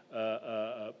face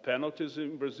penalties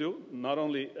in Brazil, not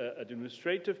only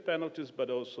administrative penalties, but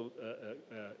also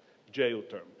jail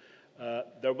term.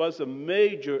 There was a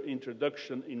major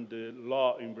introduction in the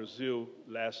law in Brazil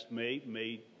last May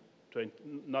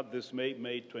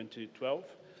 2012,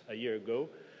 a year ago,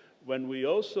 when we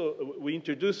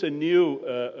introduced a new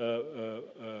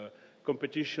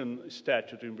competition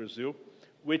statute in Brazil,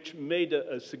 which made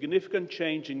a significant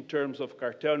change in terms of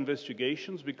cartel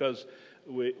investigations, because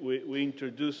we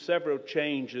introduced several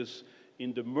changes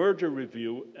in the merger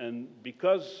review, and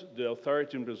because the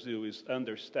authority in Brazil is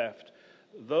understaffed,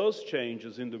 those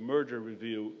changes in the merger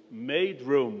review made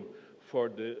room for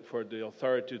the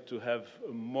authority to have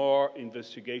more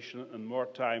investigation and more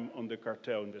time on the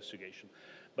cartel investigation.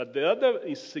 But the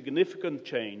other significant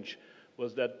change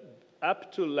was that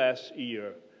up to last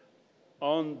year,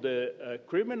 on the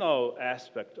criminal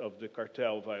aspect of the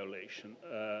cartel violation,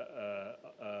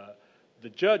 the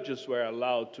judges were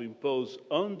allowed to impose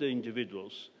on the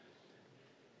individuals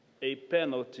a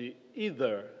penalty,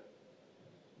 either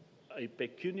a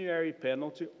pecuniary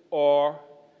penalty or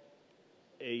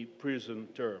a prison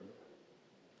term.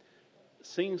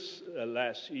 Since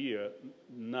last year,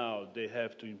 now they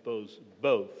have to impose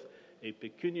both a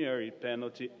pecuniary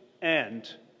penalty and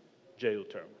jail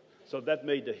term. So that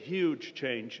made a huge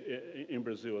change in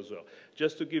Brazil as well.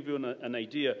 Just to give you an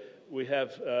idea, we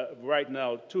have right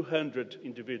now 200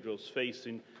 individuals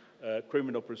facing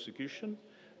criminal prosecution.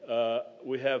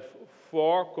 We have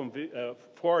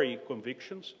 40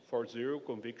 convictions.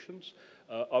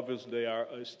 Obviously, they are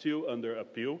still under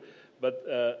appeal, but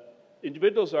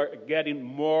individuals are getting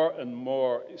more and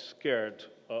more scared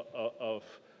of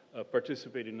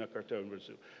participating in a cartel in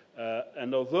Brazil.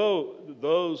 And although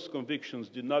those convictions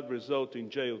did not result in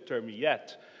jail term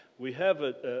yet, we have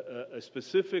a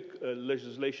specific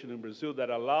legislation in Brazil that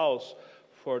allows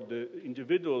for the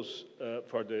individuals,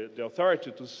 for the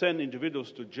authority to send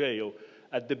individuals to jail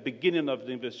at the beginning of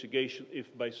the investigation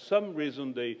if by some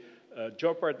reason they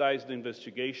jeopardize the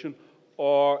investigation,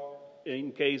 or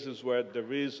in cases where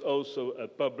there is also a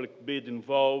public bid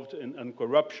involved and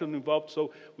corruption involved.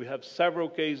 So we have several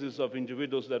cases of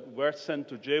individuals that were sent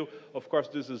to jail. Of course,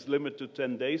 this is limited to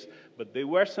 10 days, but they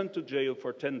were sent to jail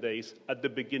for 10 days at the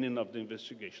beginning of the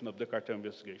investigation, of the cartel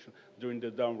investigation, during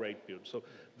the down raid period. So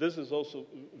this is also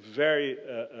very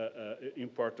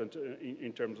important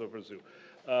in terms of Brazil.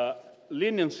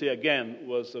 Leniency, again,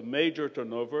 was a major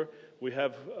turnover. We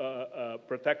have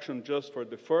protection just for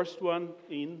the first one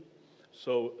in.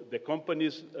 So the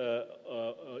companies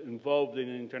involved in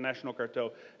an international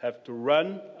cartel have to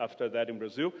run after that in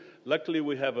Brazil. Luckily,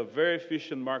 we have a very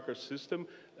efficient marker system,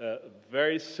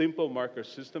 very simple marker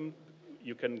system.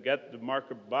 You can get the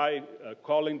marker by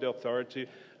calling the authority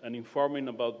and informing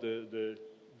about the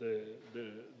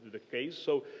case.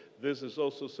 So this is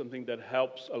also something that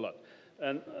helps a lot.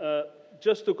 And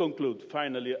just to conclude,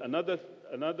 finally, another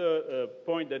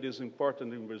point that is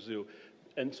important in Brazil,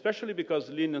 and especially because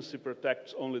leniency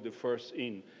protects only the first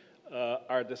in,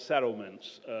 are the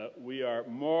settlements. We are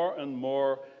more and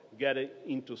more getting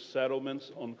into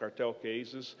settlements on cartel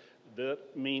cases. That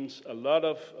means a lot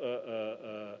of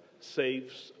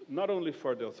saves, not only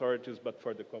for the authorities, but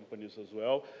for the companies as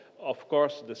well. Of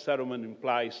course, the settlement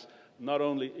implies not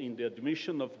only in the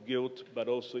admission of guilt, but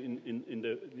also in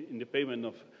the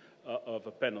payment of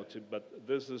a penalty. But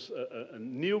this is a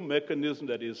new mechanism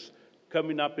that is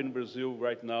coming up in Brazil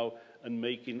right now and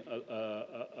making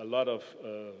a lot of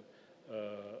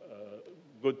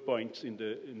good points in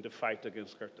the fight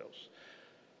against cartels.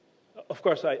 Of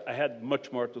course, I had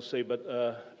much more to say, but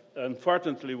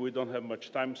unfortunately, we don't have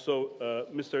much time. So,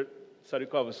 Mr.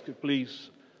 Sarikowski,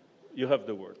 please, you have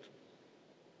the word.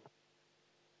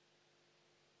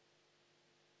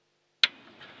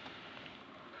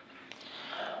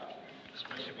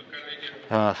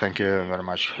 Thank you very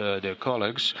much, dear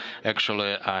colleagues.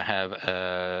 Actually, I have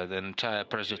the entire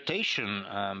presentation,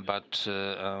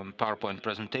 PowerPoint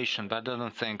presentation, but I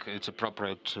don't think it's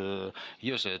appropriate to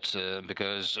use it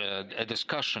because a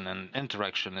discussion and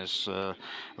interaction is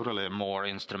really more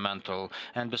instrumental.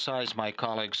 And besides, my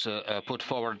colleagues put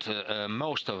forward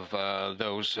most of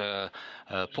those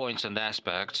points and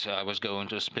aspects I was going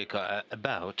to speak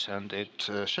about, and it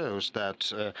shows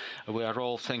that we are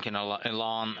all thinking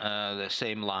along the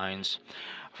same lines.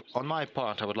 On my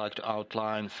part, I would like to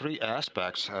outline three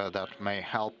aspects that may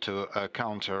help to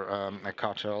counter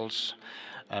cartels.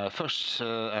 First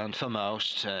and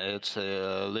foremost, it's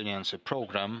the leniency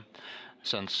program,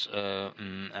 since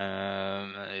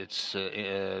it's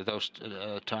those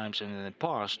times in the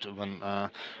past when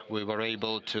we were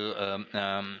able to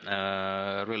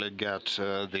really get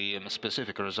the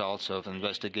specific results of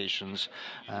investigations,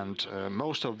 and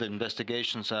most of the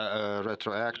investigations are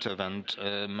retroactive, and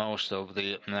most of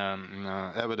the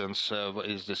evidence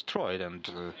is destroyed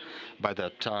and by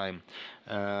that time.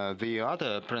 The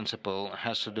other principle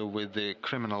has to do with the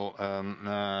criminal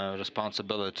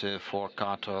responsibility for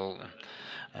cartel.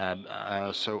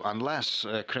 So unless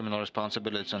criminal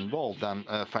responsibility is involved, then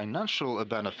financial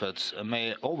benefits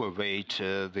may overweight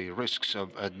the risks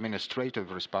of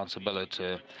administrative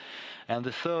responsibility. And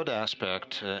the third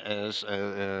aspect is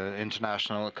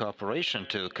international cooperation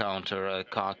to counter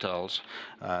cartels.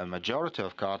 Majority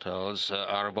of cartels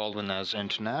are evolving as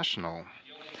international.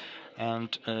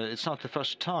 And it's not the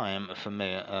first time for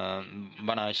me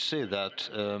when I see that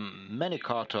many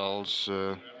cartels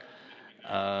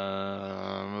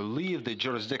leave the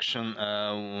jurisdiction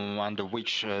under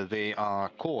which they are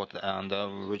caught and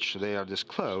which they are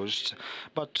disclosed,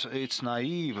 but it's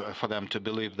naive for them to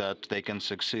believe that they can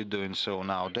succeed doing so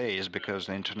nowadays, because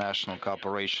the international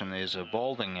cooperation is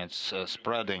evolving, it's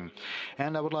spreading.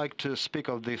 And I would like to speak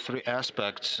of the three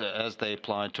aspects as they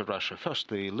apply to Russia. First,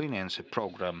 the leniency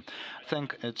program. I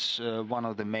think it's one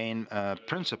of the main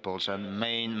principles and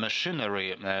main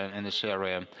machinery in this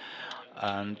area.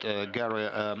 And Gary,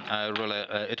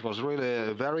 it was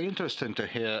really very interesting to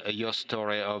hear your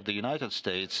story of the United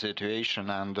States situation,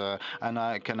 and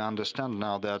I can understand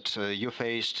now that you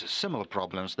faced similar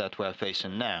problems that we're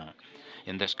facing now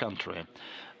in this country.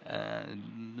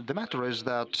 The matter is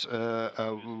that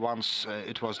once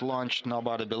it was launched,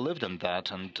 nobody believed in that,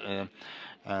 and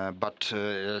but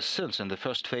since in the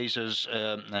first phases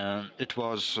it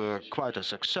was quite a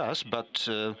success, but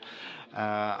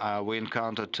we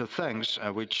encountered two things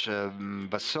which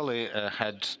Vasily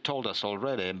had told us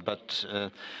already. But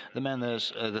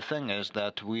the thing is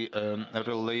that we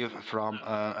relieve from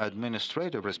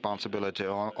administrative responsibility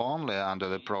only under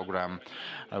the program.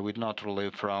 We do not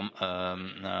relieve from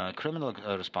criminal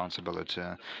responsibility.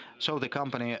 So the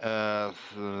company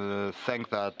think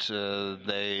that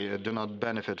they do not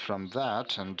benefit from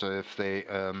that, and if they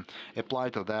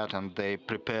apply to that and they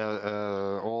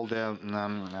prepare all their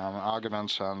arguments,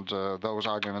 and those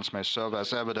arguments may serve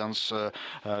as evidence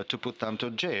to put them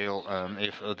to jail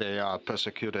if they are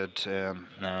persecuted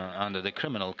under the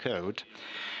criminal code.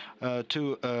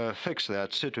 To fix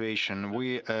that situation,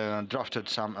 we drafted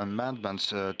some amendments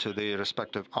to the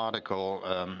respective article,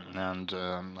 and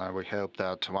we hope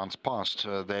that once passed,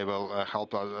 they will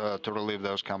help to relieve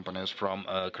those companies from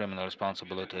criminal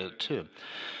responsibility too.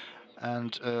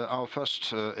 And our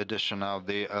first edition of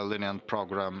the lenient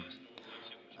program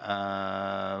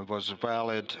was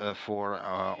valid for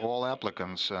all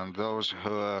applicants, and those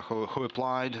who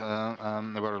applied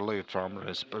were relieved from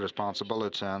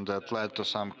responsibility, and that led to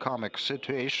some comic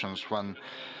situations when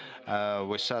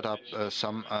we set up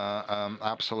some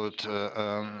absolute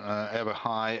ever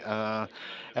high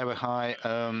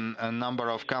number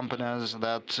of companies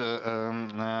that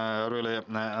really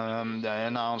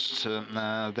announced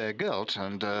their guilt.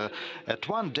 And at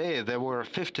one day there were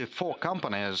 54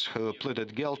 companies who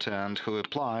pleaded guilty and who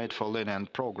applied for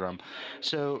lenient program.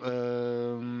 So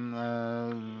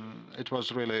it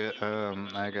was really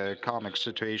like a comic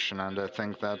situation, and I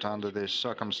think that under these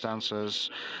circumstances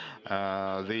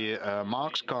the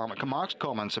Mark's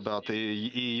comments about the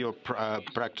EU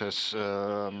practice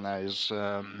is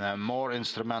more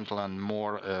instrumental and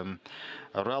more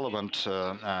relevant,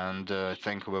 and I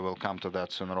think we will come to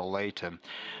that sooner or later.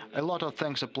 A lot of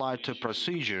things apply to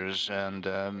procedures, and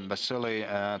Vasily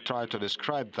tried to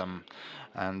describe them,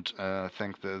 and I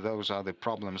think that those are the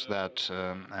problems that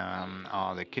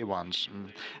are the key ones.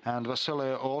 And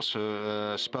Vasily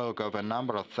also spoke of a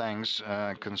number of things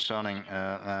concerning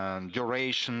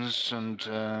durations, and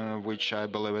which I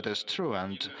believe it is true.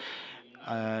 And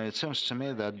It seems to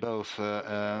me that both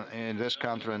in this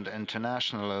country and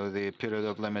internationally, the period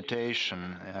of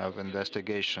limitation of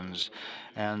investigations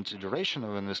and duration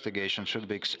of investigation should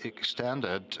be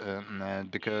extended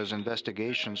because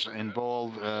investigations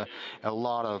involve a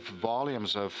lot of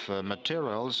volumes of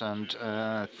materials, and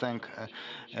I think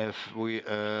if we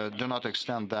do not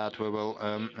extend that, we will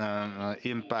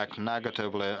impact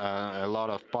negatively a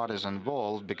lot of parties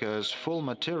involved, because full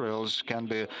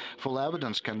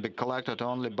evidence can be collected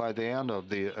only by the end of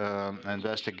the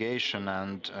investigation,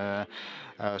 and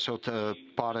so the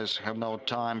parties have no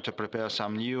time to prepare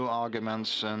some new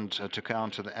arguments and to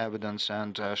counter the evidence,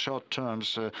 and short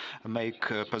terms make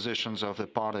positions of the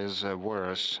parties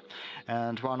worse.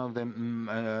 And one of the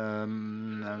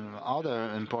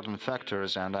other important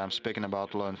factors, and I'm speaking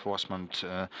about law enforcement,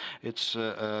 it's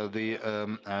the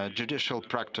judicial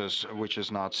practice, which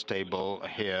is not stable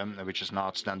here, which is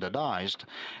not standardized.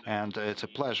 And it's a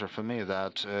pleasure for me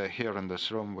that here in this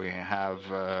room we have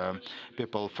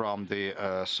people from the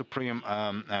Supreme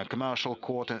Commercial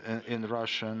Court in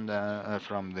Russia, and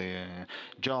from the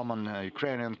German,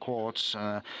 Ukrainian courts,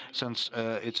 since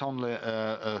it's only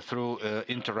through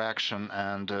interaction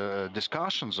and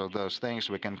discussions of those things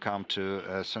we can come to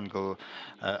a single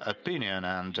opinion.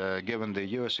 And given the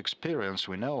US experience,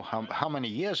 we know how many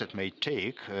years it may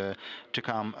take to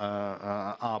come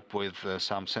up with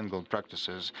some single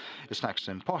practices. It's next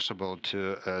to impossible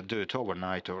to do it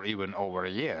overnight or even over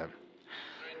a year.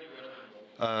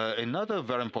 Another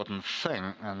very important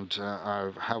thing, and I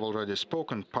have already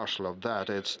spoken partially of that,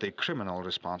 it's the criminal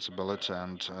responsibility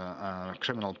and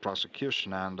criminal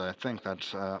prosecution. And I think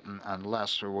that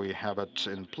unless we have it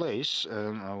in place,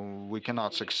 we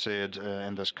cannot succeed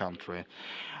in this country.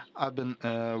 I've been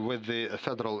with the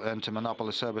Federal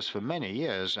Anti-Monopoly Service for many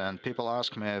years, and people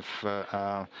ask me if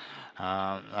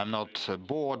I'm not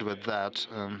bored with that.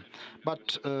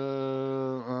 But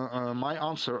my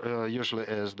answer usually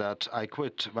is that I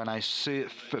quit when I see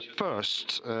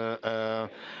first a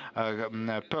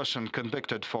person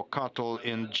convicted for cartel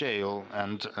in jail,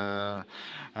 and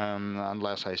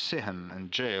unless I see him in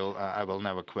jail, I will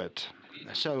never quit.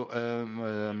 So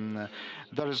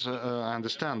there is, I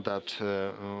understand that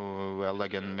we're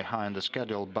lagging behind the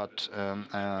schedule, but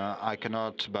I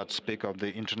cannot but speak of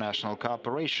the international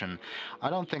cooperation. I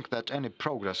don't think that any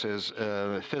progress is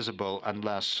feasible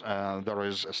unless there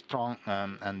is a strong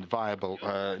and viable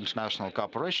international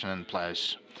cooperation in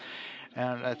place.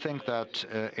 And I think that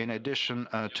in addition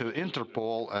to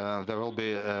Interpol, there will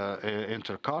be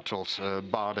intercartels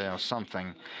body or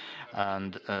something.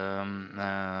 And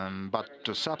but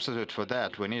to substitute for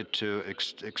that, we need to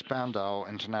expand our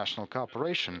international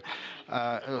cooperation.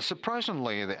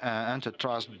 Surprisingly, the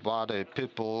antitrust body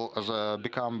people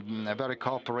become very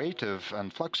cooperative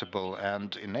and flexible,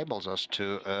 and enables us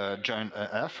to join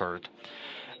effort.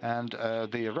 And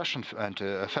the Russian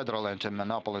Federal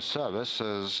Anti-Monopoly Service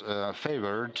has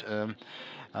favored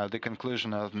the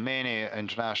conclusion of many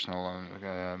international,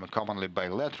 commonly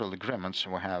bilateral agreements.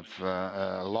 We have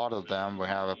a lot of them. We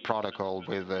have a protocol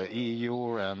with the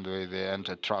EU and with the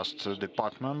Antitrust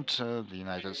Department, the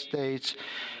United States.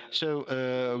 So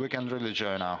we can really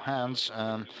join our hands,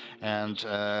 and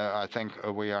I think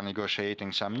we are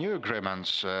negotiating some new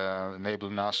agreements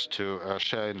enabling us to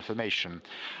share information.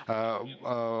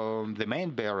 The main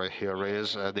barrier here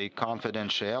is the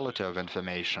confidentiality of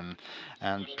information,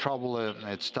 and probably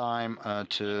it's time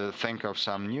to think of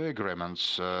some new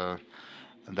agreements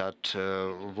that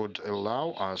would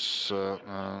allow us to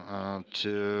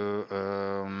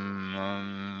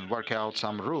work out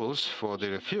some rules for the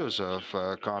refuse of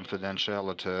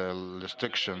confidentiality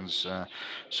restrictions.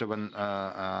 So when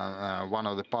one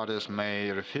of the parties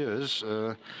may refuse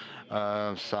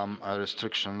some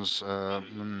restrictions,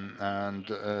 and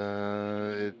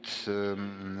it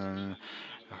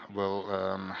will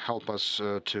help us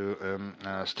to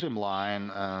streamline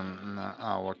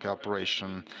our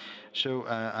cooperation. So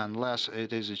unless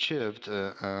it is achieved,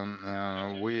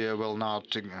 we will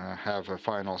not have a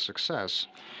final success.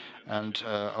 And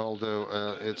although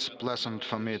it's pleasant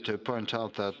for me to point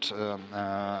out that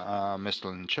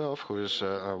Mr. Linchov, who is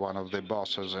one of the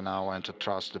bosses in our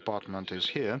antitrust department, is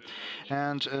here,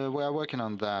 and we are working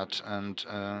on that, and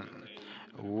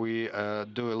we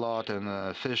do a lot in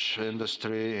the fish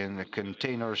industry, in the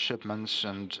container shipments,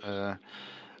 and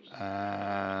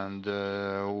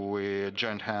we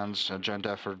joined hands, joint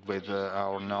effort with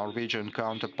our Norwegian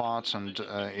counterparts, and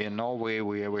in Norway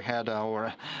we had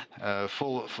our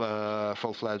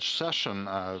full-fledged session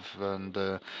and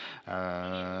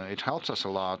it helps us a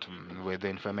lot with the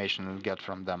information we get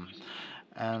from them.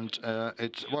 And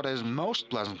what is most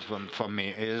pleasant for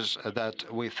me is that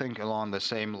we think along the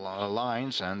same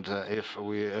lines, and if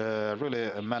we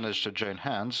really manage to join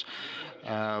hands,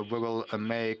 we will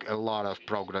make a lot of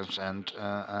progress. And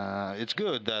it's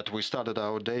good that we started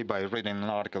our day by reading an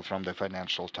article from the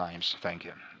Financial Times. Thank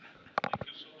you.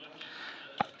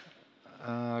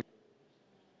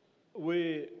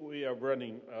 We are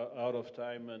running out of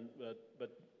time, but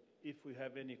if we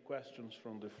have any questions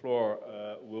from the floor,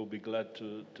 we'll be glad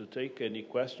to take any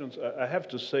questions. I have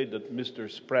to say that Mr.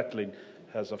 Spratlin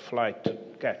has a flight to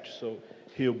catch, so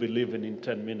he'll be leaving in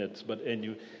 10 minutes. But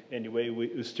anyway,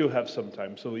 we still have some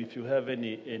time. So if you have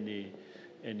any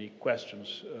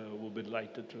questions, we'll be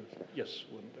delighted to. Yes,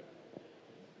 one there.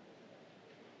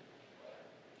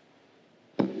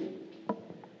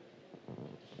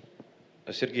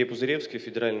 I'm Sergei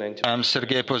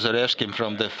Puzarevsky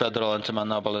from the Federal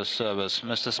Anti-Monopoly Service.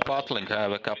 Mr. Spotling, I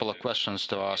have a couple of questions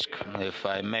to ask, if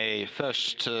I may.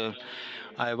 First,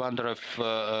 I wonder if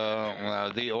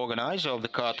the organizer of the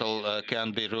cartel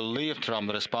can be relieved from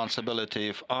the responsibility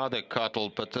if other cartel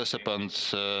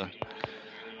participants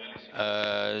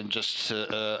just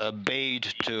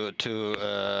obeyed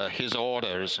to his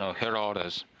orders or her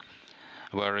orders,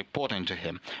 were reporting to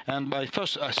him. And my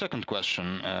second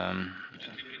question.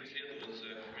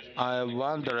 I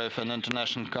wonder if an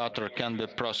international cartel can be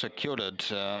prosecuted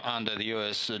under the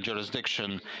U.S.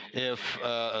 jurisdiction if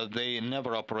they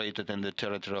never operated in the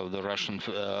territory of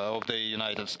the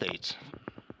United States.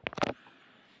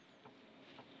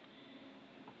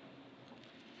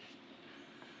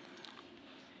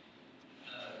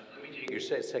 Let me take your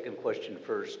second question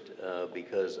first,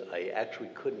 because I actually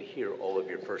couldn't hear all of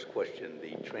your first question.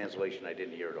 The translation, I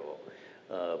didn't hear it all.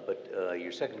 But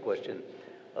your second question,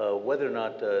 whether or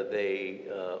not they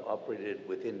operated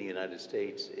within the United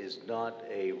States is not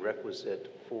a requisite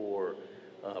for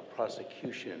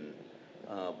prosecution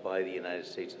by the United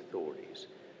States authorities.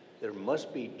 There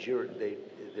must be,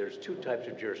 there's two types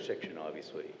of jurisdiction,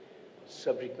 obviously,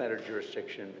 subject matter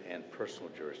jurisdiction and personal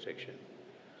jurisdiction.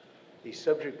 The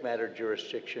subject matter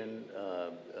jurisdiction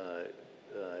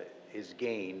is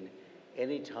gained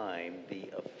anytime the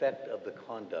effect of the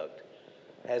conduct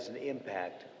has an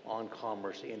impact on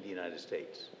commerce in the United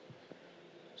States.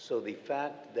 So the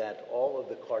fact that all of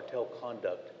the cartel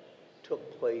conduct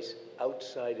took place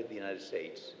outside of the United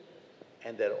States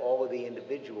and that all of the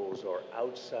individuals are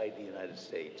outside the United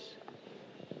States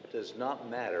does not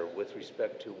matter with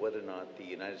respect to whether or not the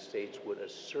United States would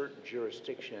assert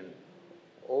jurisdiction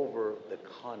over the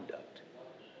conduct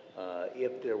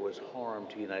if there was harm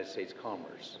to United States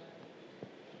commerce.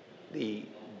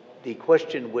 The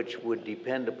question, which would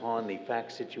depend upon the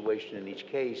fact situation in each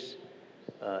case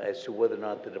as to whether or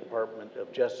not the Department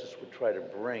of Justice would try to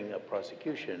bring a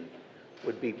prosecution,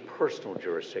 would be personal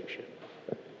jurisdiction.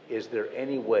 Is there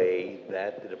any way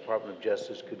that the Department of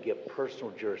Justice could get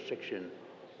personal jurisdiction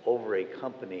over a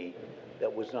company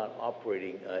that was not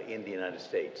operating in the United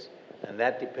States? And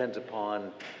that depends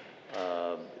upon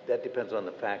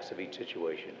the facts of each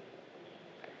situation.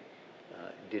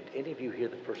 Did any of you hear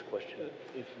the first question?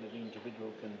 If the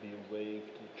individual can be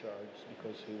waived the charge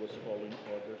because he was following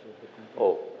orders of the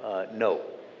company?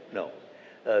 No.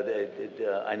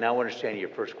 I now understand your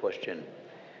first question.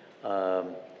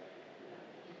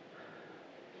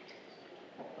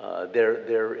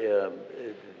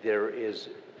 There is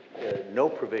no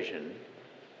provision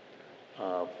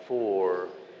for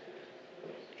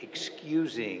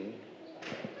excusing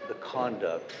the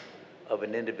conduct of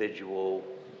an individual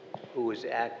who is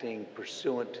acting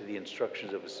pursuant to the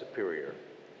instructions of a superior.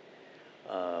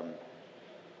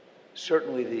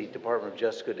 Certainly the Department of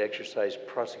Justice could exercise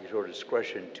prosecutorial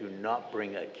discretion to not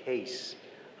bring a case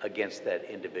against that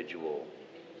individual,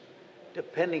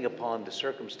 depending upon the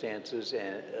circumstances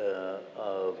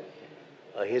of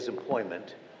his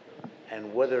employment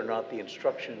and whether or not the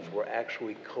instructions were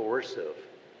actually coercive,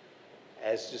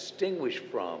 as distinguished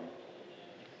from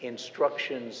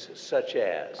instructions such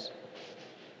as,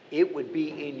 it would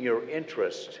be in your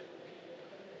interest,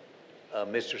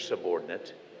 Mr.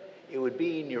 Subordinate, it would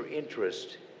be in your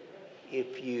interest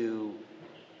if you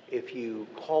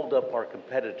called up our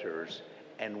competitors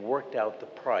and worked out the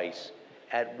price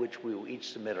at which we will each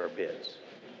submit our bids.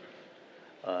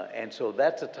 And so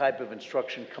that's a type of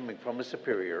instruction coming from a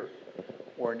superior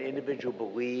where an individual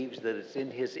believes that it's in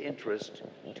his interest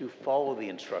to follow the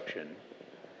instruction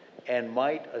and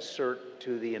might assert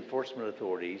to the enforcement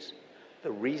authorities,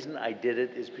 the reason I did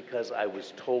it is because I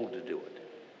was told to do it.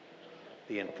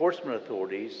 The enforcement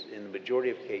authorities, in the majority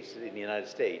of cases in the United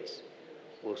States,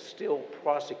 will still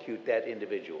prosecute that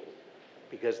individual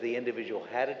because the individual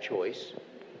had a choice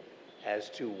as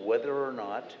to whether or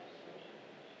not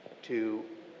to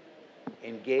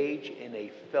engage in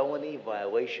a felony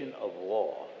violation of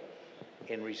law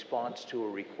in response to a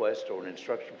request or an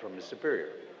instruction from a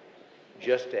superior,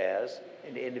 just as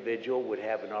an individual would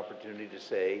have an opportunity to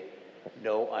say,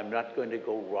 no, I'm not going to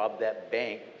go rob that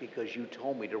bank because you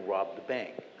told me to rob the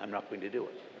bank. I'm not going to do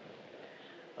it.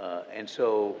 And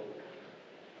so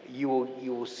you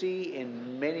will see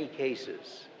in many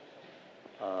cases,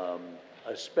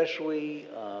 especially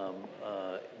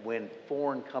when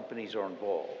foreign companies are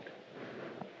involved,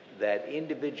 that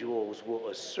individuals will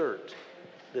assert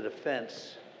the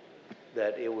defense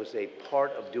that it was a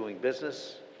part of doing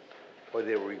business or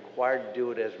they were required to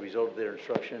do it as a result of their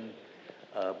instruction,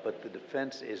 but the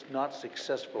defense is not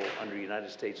successful under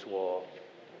United States law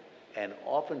and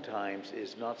oftentimes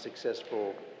is not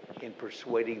successful in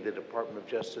persuading the Department of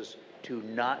Justice to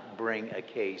not bring a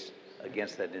case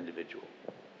against that individual.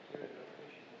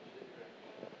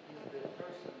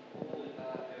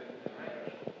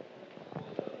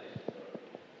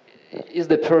 Is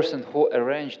the person who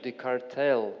arranged the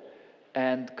cartel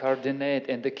and coordinate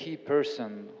and the key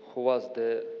person who was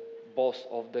the boss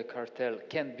of the cartel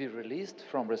can be released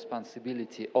from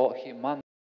responsibility, or he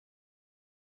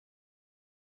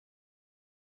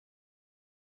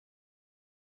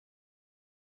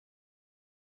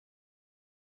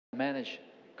manage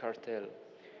cartel?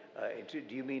 Do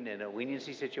you mean in a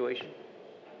leniency situation?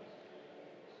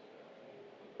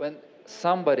 When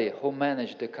somebody who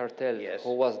managed the cartel, Yes,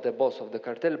 who was the boss of the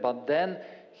cartel, but then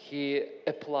he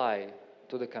applied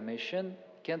to the commission,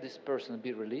 can this person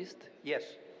be released? Yes,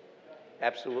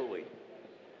 absolutely.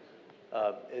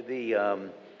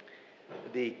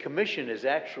 The commission is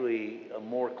actually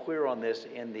more clear on this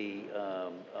in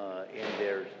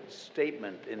their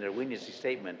statement, in their leniency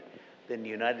statement, than the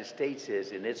United States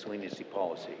is in its leniency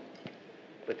policy.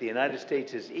 But the United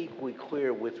States is equally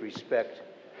clear with respect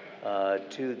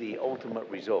to the ultimate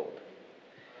result.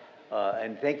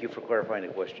 And thank you for clarifying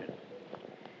the question.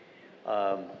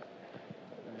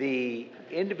 The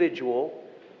individual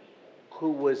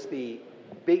who was the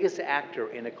biggest actor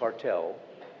in a cartel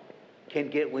can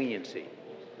get leniency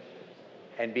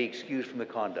and be excused from the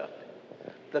conduct.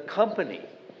 The company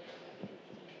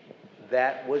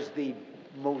that was the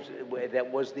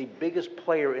biggest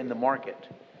player in the market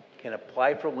can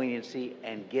apply for leniency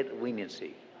and get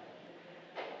leniency.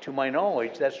 To my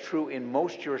knowledge, that's true in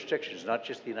most jurisdictions, not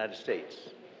just the United States.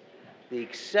 The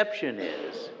exception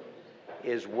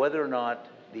is whether or not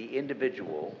the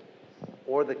individual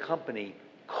or the company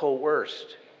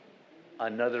coerced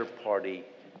another party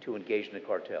to engage in a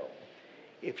cartel.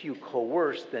 If you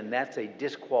coerce, then that's a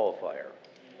disqualifier.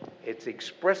 It's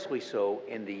expressly so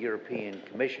in the European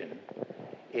Commission.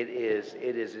 It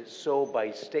is so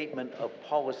by statement of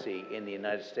policy in the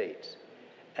United States.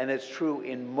 And it's true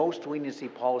in most leniency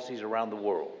policies around the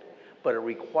world. But it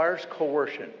requires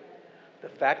coercion. The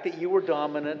fact that you were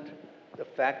dominant, the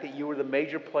fact that you were the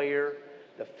major player,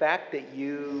 the fact that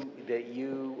you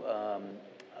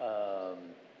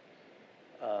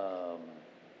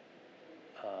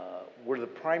were the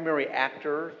primary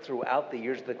actor throughout the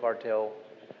years of the cartel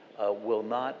will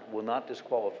not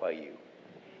disqualify you.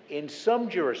 In some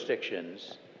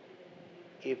jurisdictions,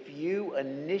 if you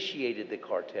initiated the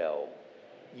cartel,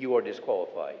 you are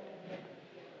disqualified.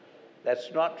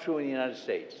 That's not true in the United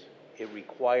States. It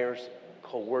requires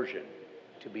coercion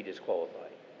to be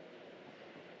disqualified.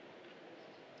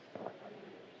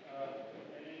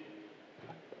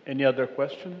 Any other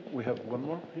question? We have one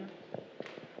more here.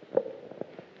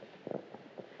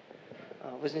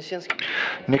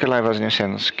 Nikolai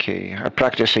Voznesensky, a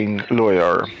practicing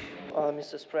lawyer.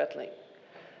 Mr. Spratling,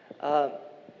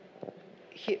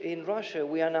 in Russia,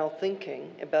 we are now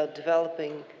thinking about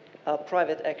developing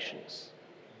private actions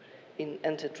in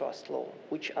antitrust law,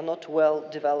 which are not well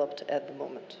developed at the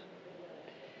moment.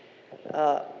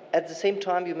 At the same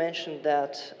time, you mentioned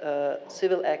that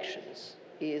civil actions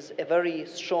is a very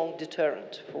strong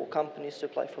deterrent for companies to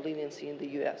apply for leniency in the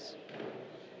US.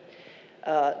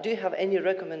 Do you have any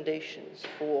recommendations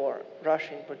for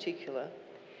Russia in particular,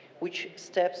 which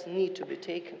steps need to be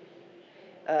taken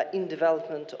in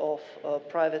development of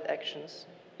private actions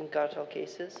in cartel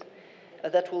cases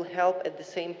that will help at the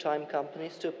same time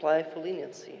companies to apply for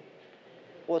leniency?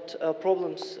 What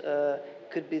problems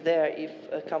could be there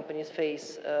if companies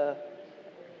face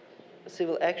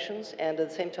civil actions and at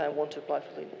the same time want to apply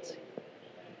for leniency?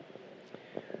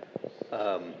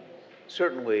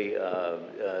 Certainly,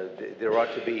 there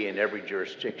ought to be in every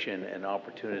jurisdiction an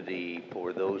opportunity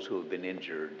for those who have been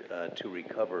injured to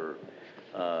recover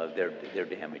their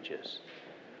damages.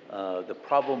 The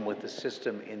problem with the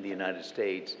system in the United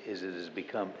States is it has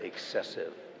become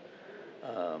excessive.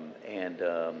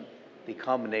 The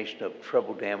combination of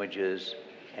treble damages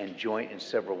and joint and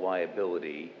several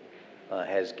liability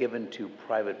has given to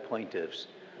private plaintiffs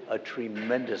a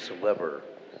tremendous lever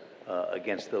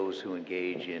against those who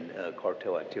engage in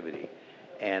cartel activity.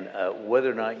 And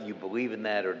whether or not you believe in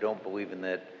that or don't believe in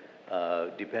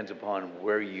that depends upon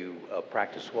where you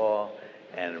practice law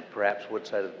and perhaps what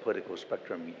side of the political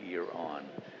spectrum you're on.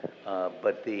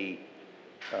 But the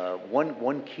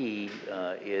one key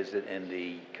is that, and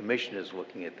the Commission is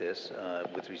looking at this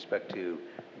with respect to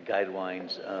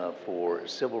guidelines for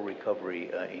civil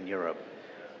recovery in Europe.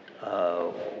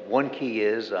 One key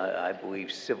is, I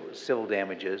believe, civil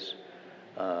damages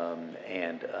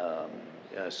and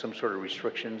some sort of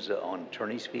restrictions on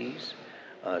attorney's fees.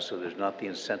 So there's not the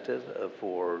incentive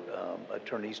for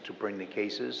attorneys to bring the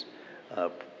cases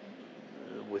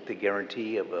with the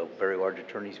guarantee of very large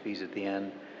attorney's fees at the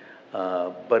end.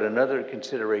 But another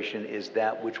consideration is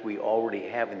that which we already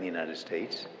have in the United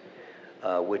States,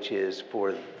 which is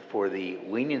for the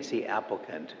leniency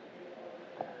applicant,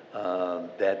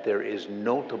 that there is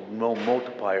no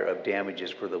multiplier of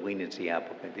damages for the leniency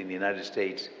applicant. In the United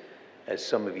States, as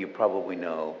some of you probably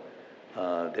know,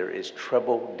 there is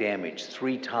treble damage,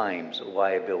 3 times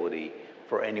liability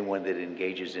for anyone that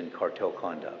engages in cartel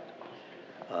conduct.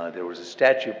 There was a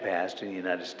statute passed in the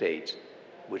United States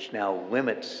which now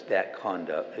limits that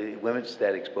conduct, limits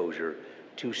that exposure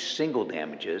to single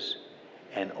damages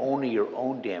and only your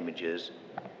own damages,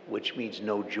 which means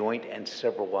no joint and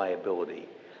several liability.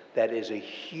 That is a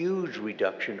huge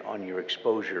reduction on your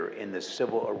exposure in the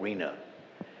civil arena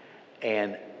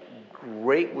and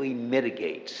greatly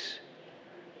mitigates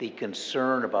the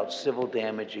concern about civil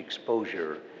damage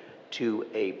exposure to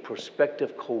a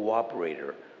prospective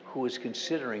cooperator who is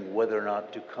considering whether or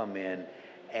not to come in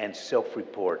and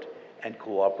self-report and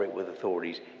cooperate with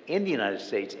authorities in the United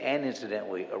States and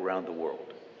incidentally around the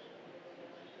world.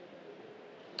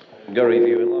 Gary, if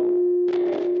you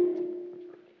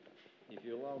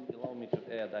allow me to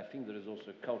add, I think there is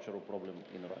also a cultural problem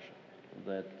in Russia,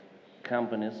 that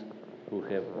companies who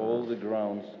have all the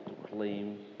grounds to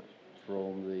claim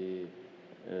from the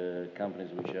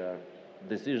companies which are,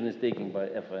 decision is taken by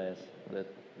FIS that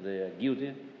they are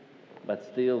guilty, but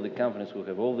still the companies who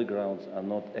have all the grounds are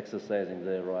not exercising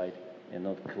their right and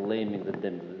not claiming the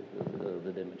damages.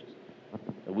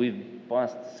 We've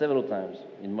passed several times,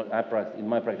 in my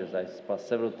practice, I passed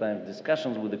several times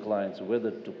discussions with the clients whether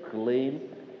to claim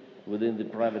within the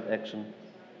private action,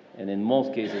 and in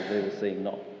most cases they were saying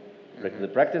no. The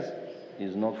practice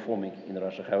is not forming in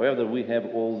Russia. However, we have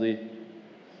all the,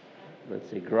 let's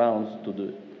say, grounds to do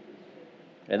it.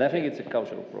 And I think it's a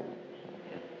cultural problem.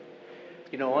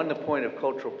 You know, on the point of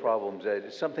cultural problems,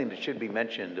 it's something that should be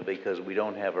mentioned because we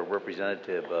don't have a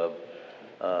representative of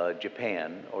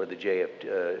Japan or the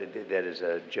that is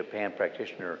a Japan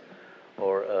practitioner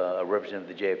or a representative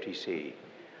of the JFTC.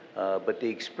 But the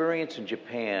experience in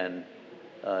Japan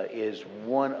is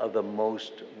one of the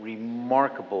most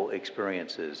remarkable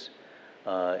experiences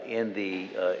in the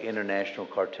international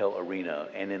cartel arena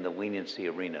and in the leniency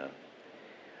arena.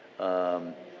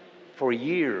 For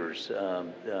years,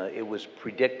 it was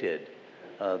predicted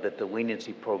that the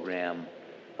leniency program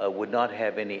would not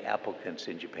have any applicants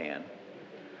in Japan.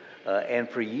 And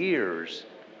for years,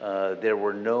 there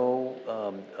were no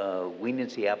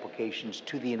leniency applications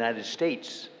to the United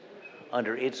States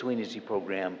under its leniency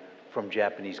program from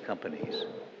Japanese companies.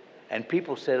 And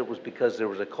people said it was because there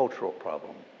was a cultural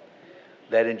problem.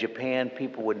 That in Japan,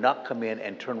 people would not come in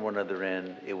and turn one another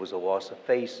in. It was a loss of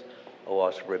face, a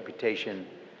loss of reputation.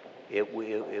 It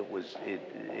was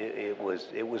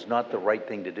not the right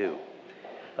thing to do.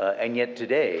 And yet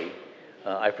today,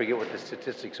 I forget what the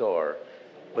statistics are,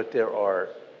 but there are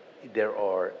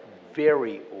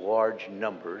very large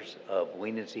numbers of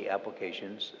leniency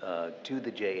applications to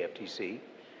the JFTC.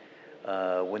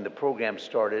 When the program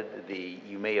started,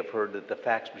 you may have heard that the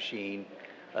fax machine,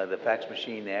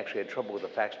 they actually had trouble with the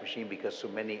fax machine because so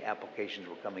many applications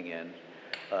were coming in.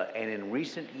 And in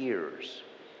recent years,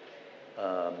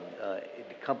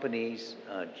 companies,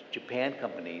 Japan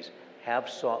companies, have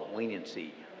sought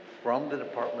leniency from the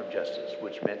Department of Justice,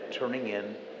 which meant turning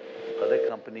in other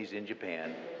companies in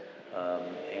Japan,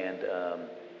 and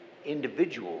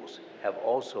individuals have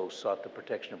also sought the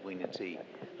protection of leniency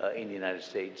in the United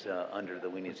States under the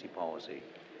leniency policy.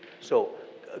 So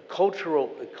cultural,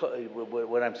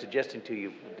 what I'm suggesting to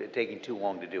you, taking too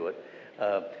long to do it,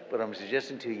 what I'm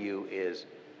suggesting to you is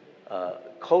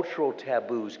cultural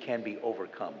taboos can be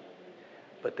overcome,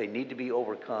 but they need to be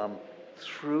overcome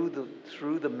through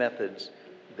the methods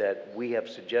that we have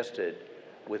suggested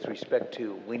with respect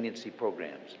to leniency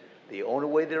programs. The only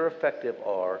way they're effective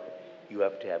are you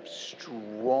have to have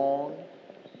strong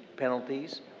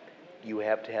penalties, you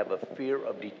have to have a fear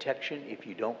of detection if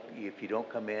you don't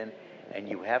come in, and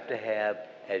you have to have,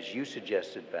 as you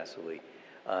suggested, Vasily,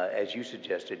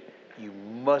 you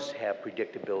must have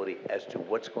predictability as to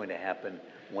what's going to happen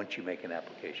once you make an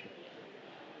application.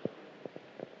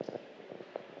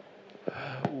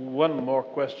 One more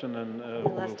question and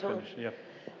we'll finish. Yeah.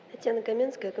 Tatiana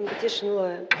Kamenskaya, competition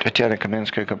lawyer. Tatiana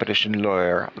Kamenskaya, competition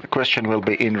lawyer. The question will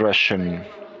be in Russian.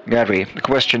 Gary, the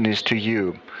question is to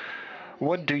you.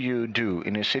 What do you do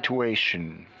in a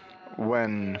situation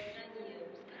when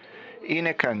in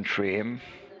a country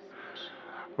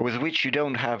with which you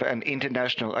don't have an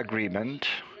international agreement,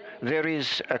 there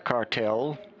is a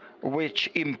cartel which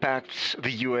impacts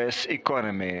the US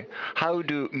economy? How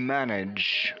do you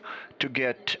manage to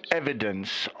get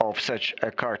evidence of such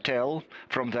a cartel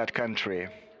from that country,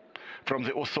 from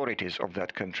the authorities of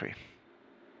that country?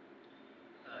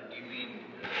 Do you mean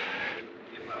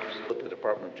if I was with the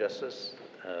Department of Justice?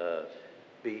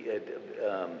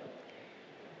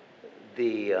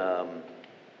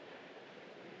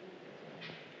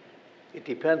 It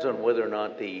depends on whether or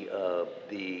not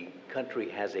the country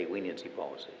has a leniency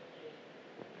policy.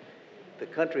 The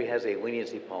country has a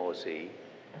leniency policy.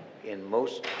 In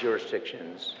most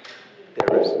jurisdictions,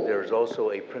 there is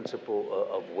also a principle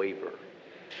of waiver.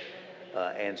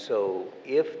 And so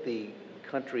if the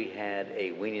country had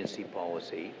a leniency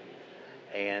policy,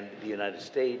 and the United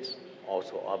States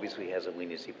also obviously has a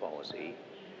leniency policy,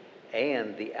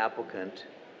 and the applicant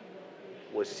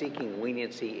was seeking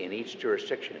leniency in each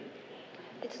jurisdiction.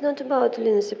 It's not about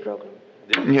leniency program.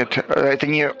 Нет, это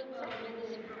не...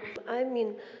 I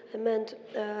meant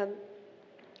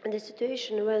the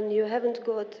situation when you haven't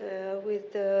got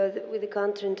with the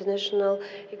country international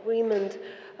agreement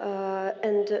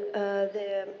and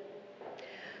the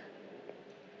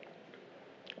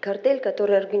cartel,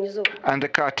 который организован. And the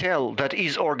cartel that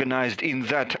is organized in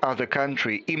that other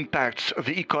country impacts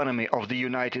the economy of the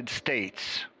United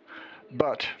States.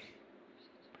 But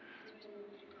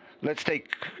let's say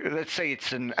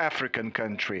it's an African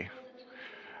country,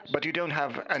 but you don't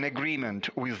have an agreement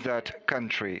with that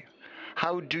country.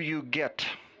 How do you get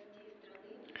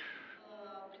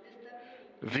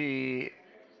the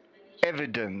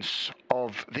evidence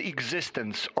of the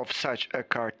existence of such a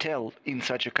cartel in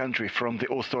such a country from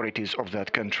the authorities of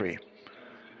that country?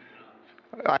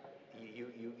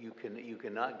 You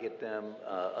cannot get them,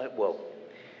 well,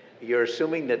 you're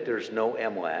assuming that there's no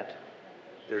MLAT,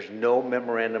 there's no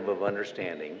memorandum of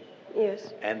understanding,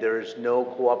 Yes. and there is no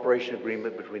cooperation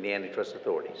agreement between the antitrust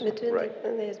authorities.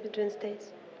 Between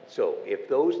states. So if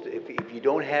you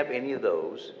don't have any of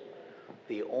those,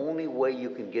 the only way you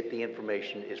can get the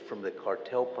information is from the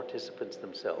cartel participants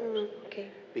themselves. Okay.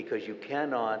 Because you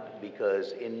cannot,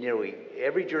 because in nearly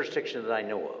every jurisdiction that I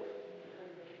know of,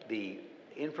 the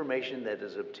information that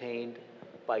is obtained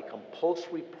by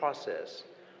compulsory process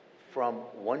from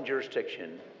one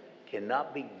jurisdiction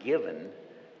cannot be given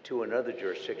to another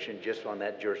jurisdiction just on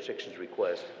that jurisdiction's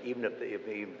request, even if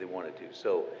they wanted to.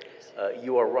 So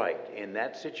you are right. In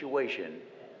that situation,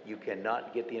 you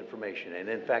cannot get the information. And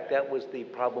in fact, that was the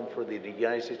problem for the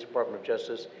United States Department of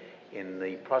Justice in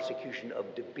the prosecution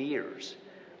of De Beers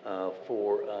in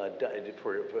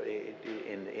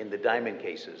the diamond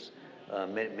cases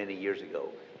many years ago.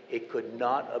 It could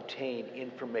not obtain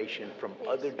information from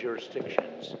other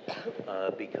jurisdictions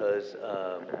because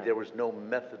there was no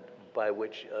method by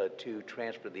which to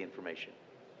transfer the information.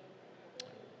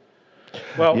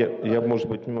 Well,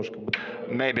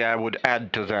 maybe I would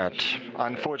add to that.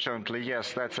 Unfortunately,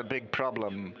 yes, that's a big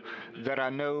problem. There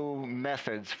are no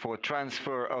methods for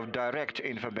transfer of direct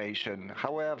information.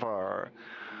 However,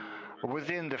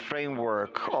 within the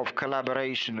framework of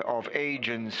collaboration of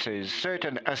agencies,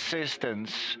 certain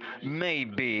assistance may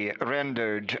be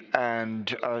rendered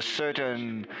and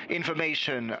certain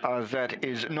information that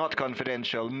is not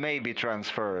confidential may be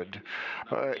transferred.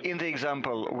 In the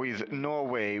example with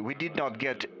Norway, we did not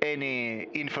get any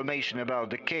information about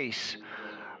the case,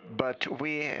 but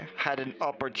we had an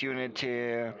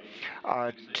opportunity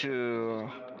to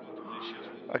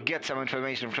get some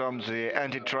information from the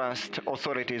antitrust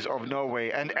authorities of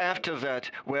Norway, and after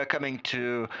that we're coming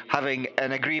to having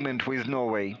an agreement with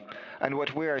Norway. And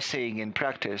what we are seeing in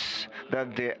practice,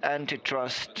 that the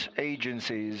antitrust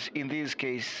agencies in these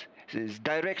cases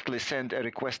directly send a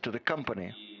request to the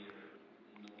company.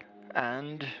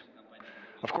 And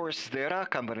of course there are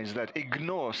companies that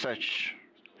ignore such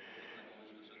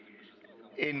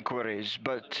inquiries,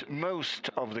 but most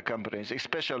of the companies,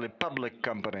 especially public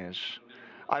companies,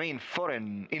 I mean,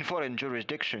 in foreign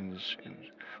jurisdictions,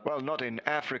 well, not in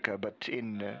Africa, but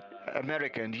in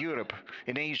America and Europe,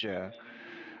 in Asia.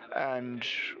 And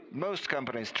most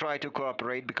companies try to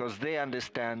cooperate because they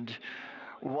understand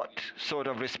what sort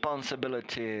of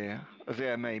responsibility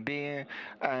there may be.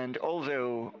 And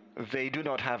although they do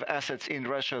not have assets in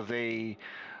Russia, they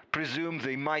presume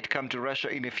they might come to Russia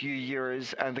in a few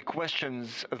years, and the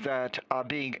questions that are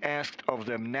being asked of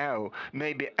them now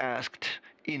may be asked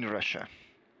in Russia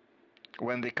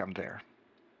when they come there.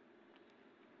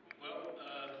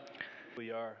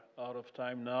 We are out of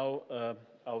time now.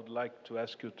 I would like to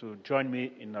ask you to join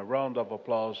me in a round of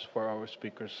applause for our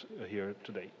speakers here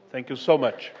today. Thank you so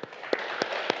much.